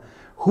Republicans,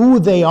 who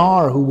they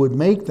are who would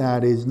make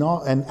that is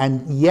not,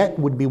 and yet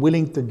would be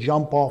willing to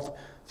jump off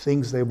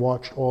things they've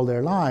watched all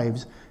their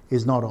lives,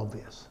 is not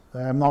obvious.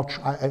 I'm not.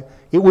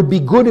 It would be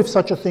good if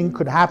such a thing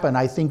could happen.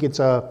 I think it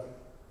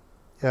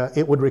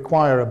would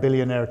require a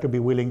billionaire to be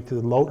willing to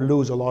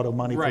lose a lot of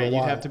money for a while. Right,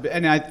 you'd have to be,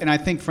 and I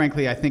think,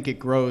 frankly, I think it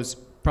grows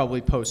probably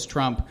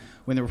post-Trump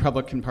when the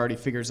Republican Party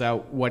figures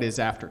out what is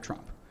after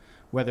Trump.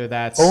 Whether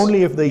that's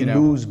only if they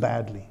lose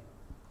badly.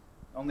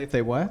 Only if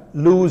they what?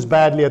 Lose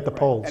badly at the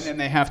polls. And then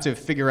they have to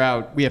figure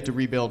out, we have to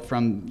rebuild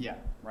from,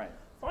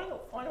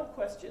 Final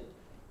question.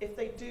 If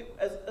they do,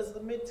 as the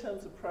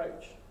midterms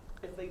approach,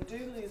 if they do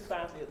lose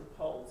badly at the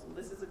polls, and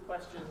this is a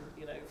question,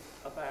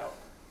 about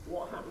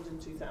what happened in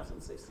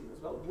 2016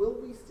 as well, will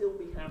we still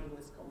be having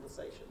this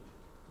conversation?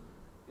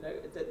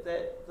 The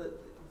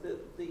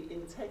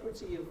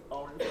integrity of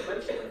our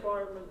information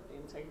environment, the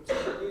integrity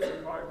of the news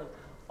environment,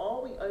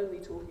 are we only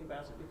talking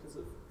about it because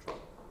of Trump?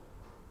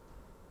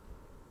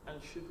 And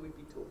should we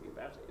be talking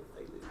about it if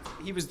they lose?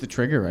 He was the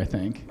trigger, I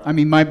think. Right. I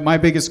mean, my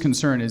biggest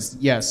concern is,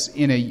 yes,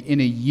 in a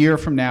year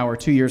from now or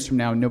 2 years from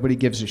now, nobody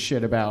gives a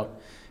shit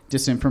about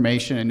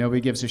disinformation, and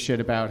nobody gives a shit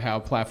about how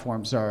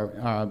platforms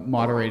are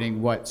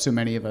moderating what so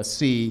many of us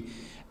see.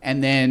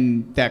 And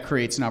then that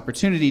creates an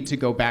opportunity to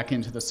go back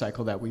into the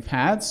cycle that we've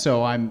had.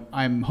 So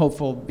I'm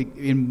hopeful.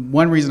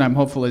 One reason I'm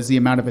hopeful is the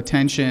amount of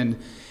attention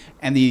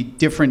and the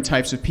different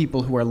types of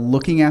people who are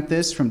looking at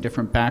this from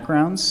different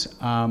backgrounds.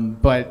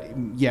 But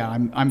yeah,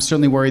 I'm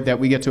certainly worried that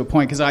we get to a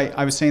point, because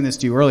I was saying this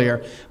to you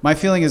earlier, my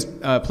feeling is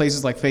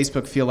places like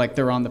Facebook feel like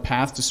they're on the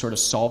path to sort of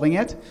solving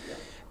it.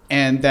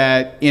 And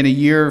that in a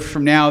year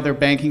from now, they're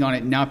banking on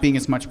it not being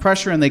as much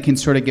pressure, and they can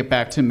sort of get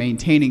back to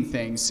maintaining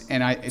things.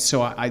 And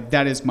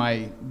that is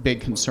my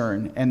big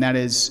concern. And that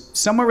is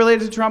somewhat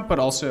related to Trump, but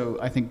also,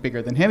 I think,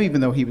 bigger than him,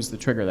 even though he was the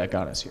trigger that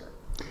got us here.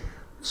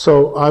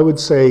 So I would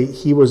say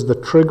he was the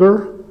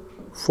trigger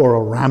for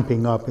a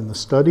ramping up in the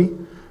study.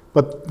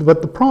 But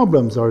the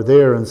problems are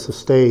there and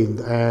sustained,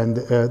 and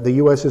the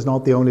US is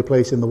not the only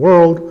place in the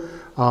world.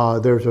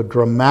 There's a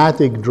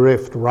dramatic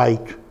drift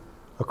right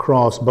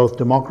across both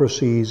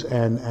democracies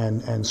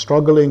and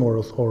struggling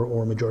or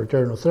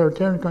majoritarian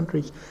authoritarian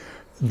countries.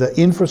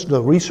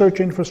 The research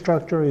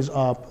infrastructure is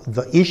up.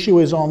 The issue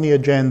is on the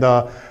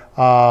agenda.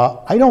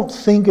 I don't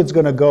think it's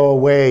going to go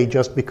away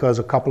just because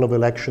a couple of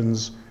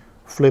elections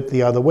flip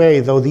the other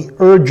way, though the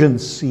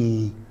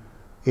urgency,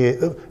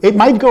 it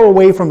might go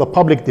away from the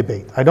public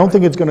debate. I don't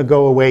think it's going to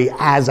go away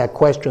as a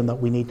question that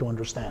we need to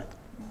understand.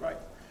 Right.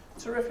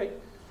 Terrific.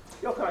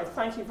 Yochai,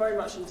 thank you very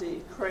much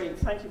indeed. Craig,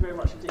 thank you very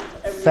much indeed.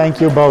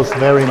 Thank you both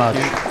very much.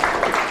 If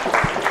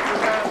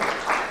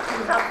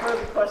you have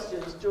further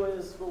questions, join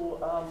us for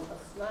a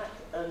snack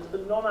and a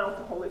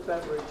non-alcoholic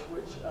beverage,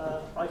 which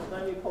I can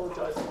only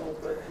apologise for,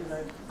 but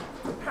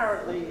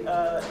apparently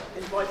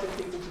inviting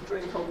people to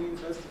drink on the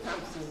university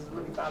campuses is a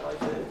really bad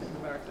idea in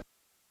America.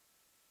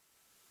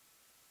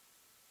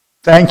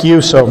 Thank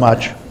you so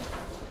much.